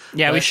that.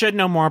 Yeah, we should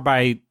know more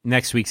by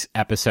next week's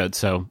episode,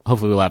 so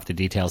hopefully we'll have the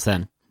details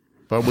then.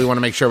 But we want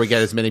to make sure we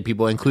get as many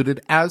people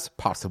included as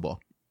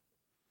possible.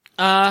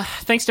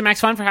 Thanks to Max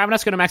Fun for having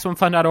us. Go to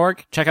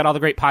MaximumFun.org. Check out all the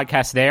great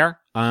podcasts there.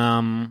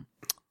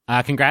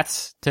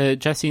 Congrats to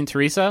Jesse and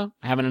Teresa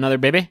having another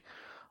baby.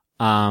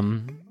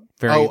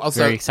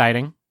 Very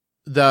exciting.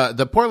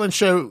 The Portland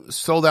show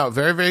sold out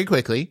very, very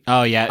quickly.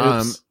 Oh yeah.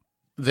 Oops.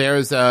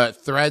 There's a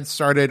thread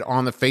started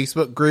on the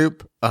Facebook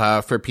group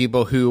for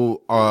people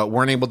who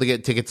weren't able to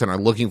get tickets and are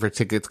looking for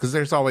tickets, because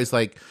there's always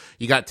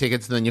you got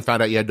tickets and then you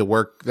found out you had to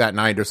work that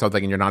night or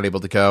something and you're not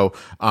able to go.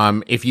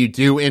 If you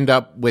do end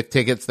up with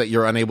tickets that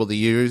you're unable to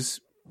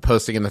use,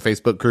 posting in the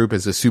Facebook group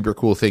is a super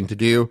cool thing to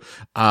do.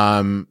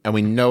 And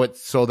we know it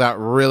sold out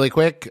really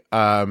quick.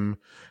 And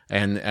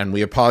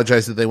we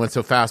apologize that they went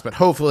so fast, but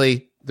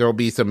hopefully there will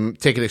be some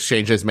ticket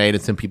exchanges made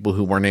and some people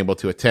who weren't able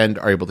to attend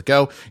are able to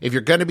go. If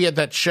you're going to be at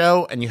that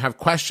show and you have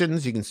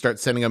questions, you can start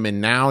sending them in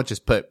now.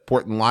 Just put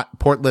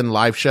Portland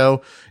live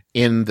show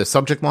in the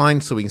subject line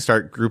so we can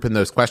start grouping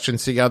those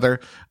questions together.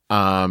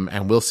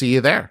 And we'll see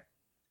you there.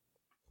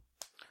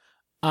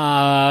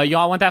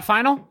 Y'all want that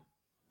final?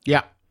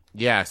 Yeah.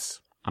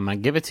 Yes. I'm going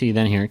to give it to you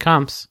then. Here it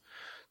comes.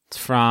 It's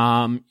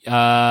from, it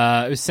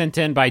was sent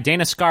in by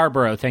Dana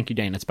Scarborough. Thank you,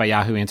 Dana. It's by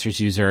Yahoo Answers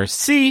user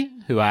C,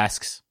 who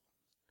asks,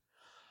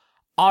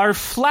 are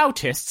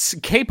flautists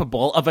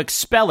capable of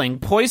expelling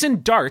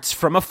poison darts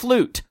from a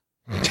flute?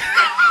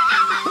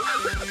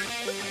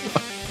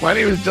 My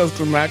name is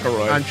Justin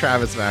McElroy. I'm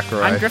Travis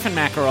McElroy. I'm Griffin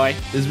McElroy.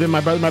 This has been my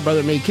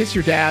brother me. Kiss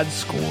your dad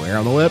square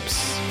on the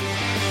lips.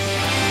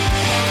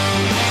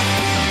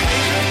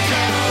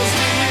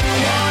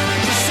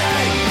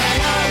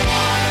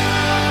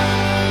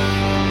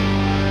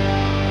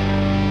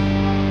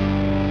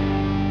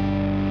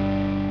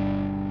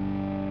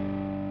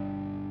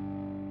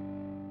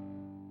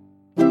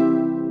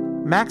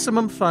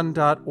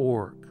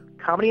 MaximumFun.org.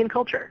 Comedy and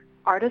culture.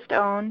 Artist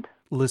owned.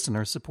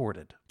 Listener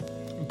supported.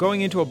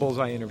 Going into a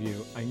Bullseye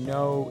interview, I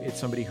know it's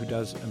somebody who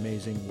does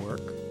amazing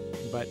work,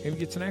 but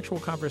if it's an actual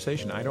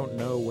conversation, I don't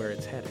know where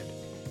it's headed.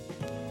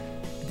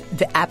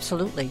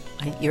 Absolutely.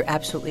 You're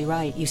absolutely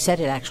right. You said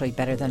it actually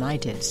better than I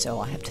did, so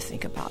I have to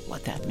think about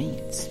what that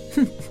means.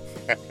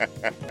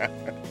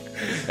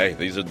 Hey,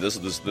 this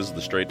is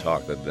the straight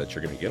talk that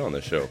you're going to get on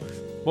this show.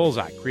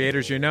 Bullseye.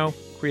 Creators you know,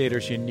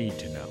 creators you need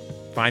to know.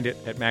 Find it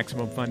at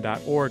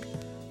MaximumFun.org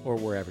or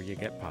wherever you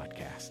get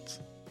podcasts.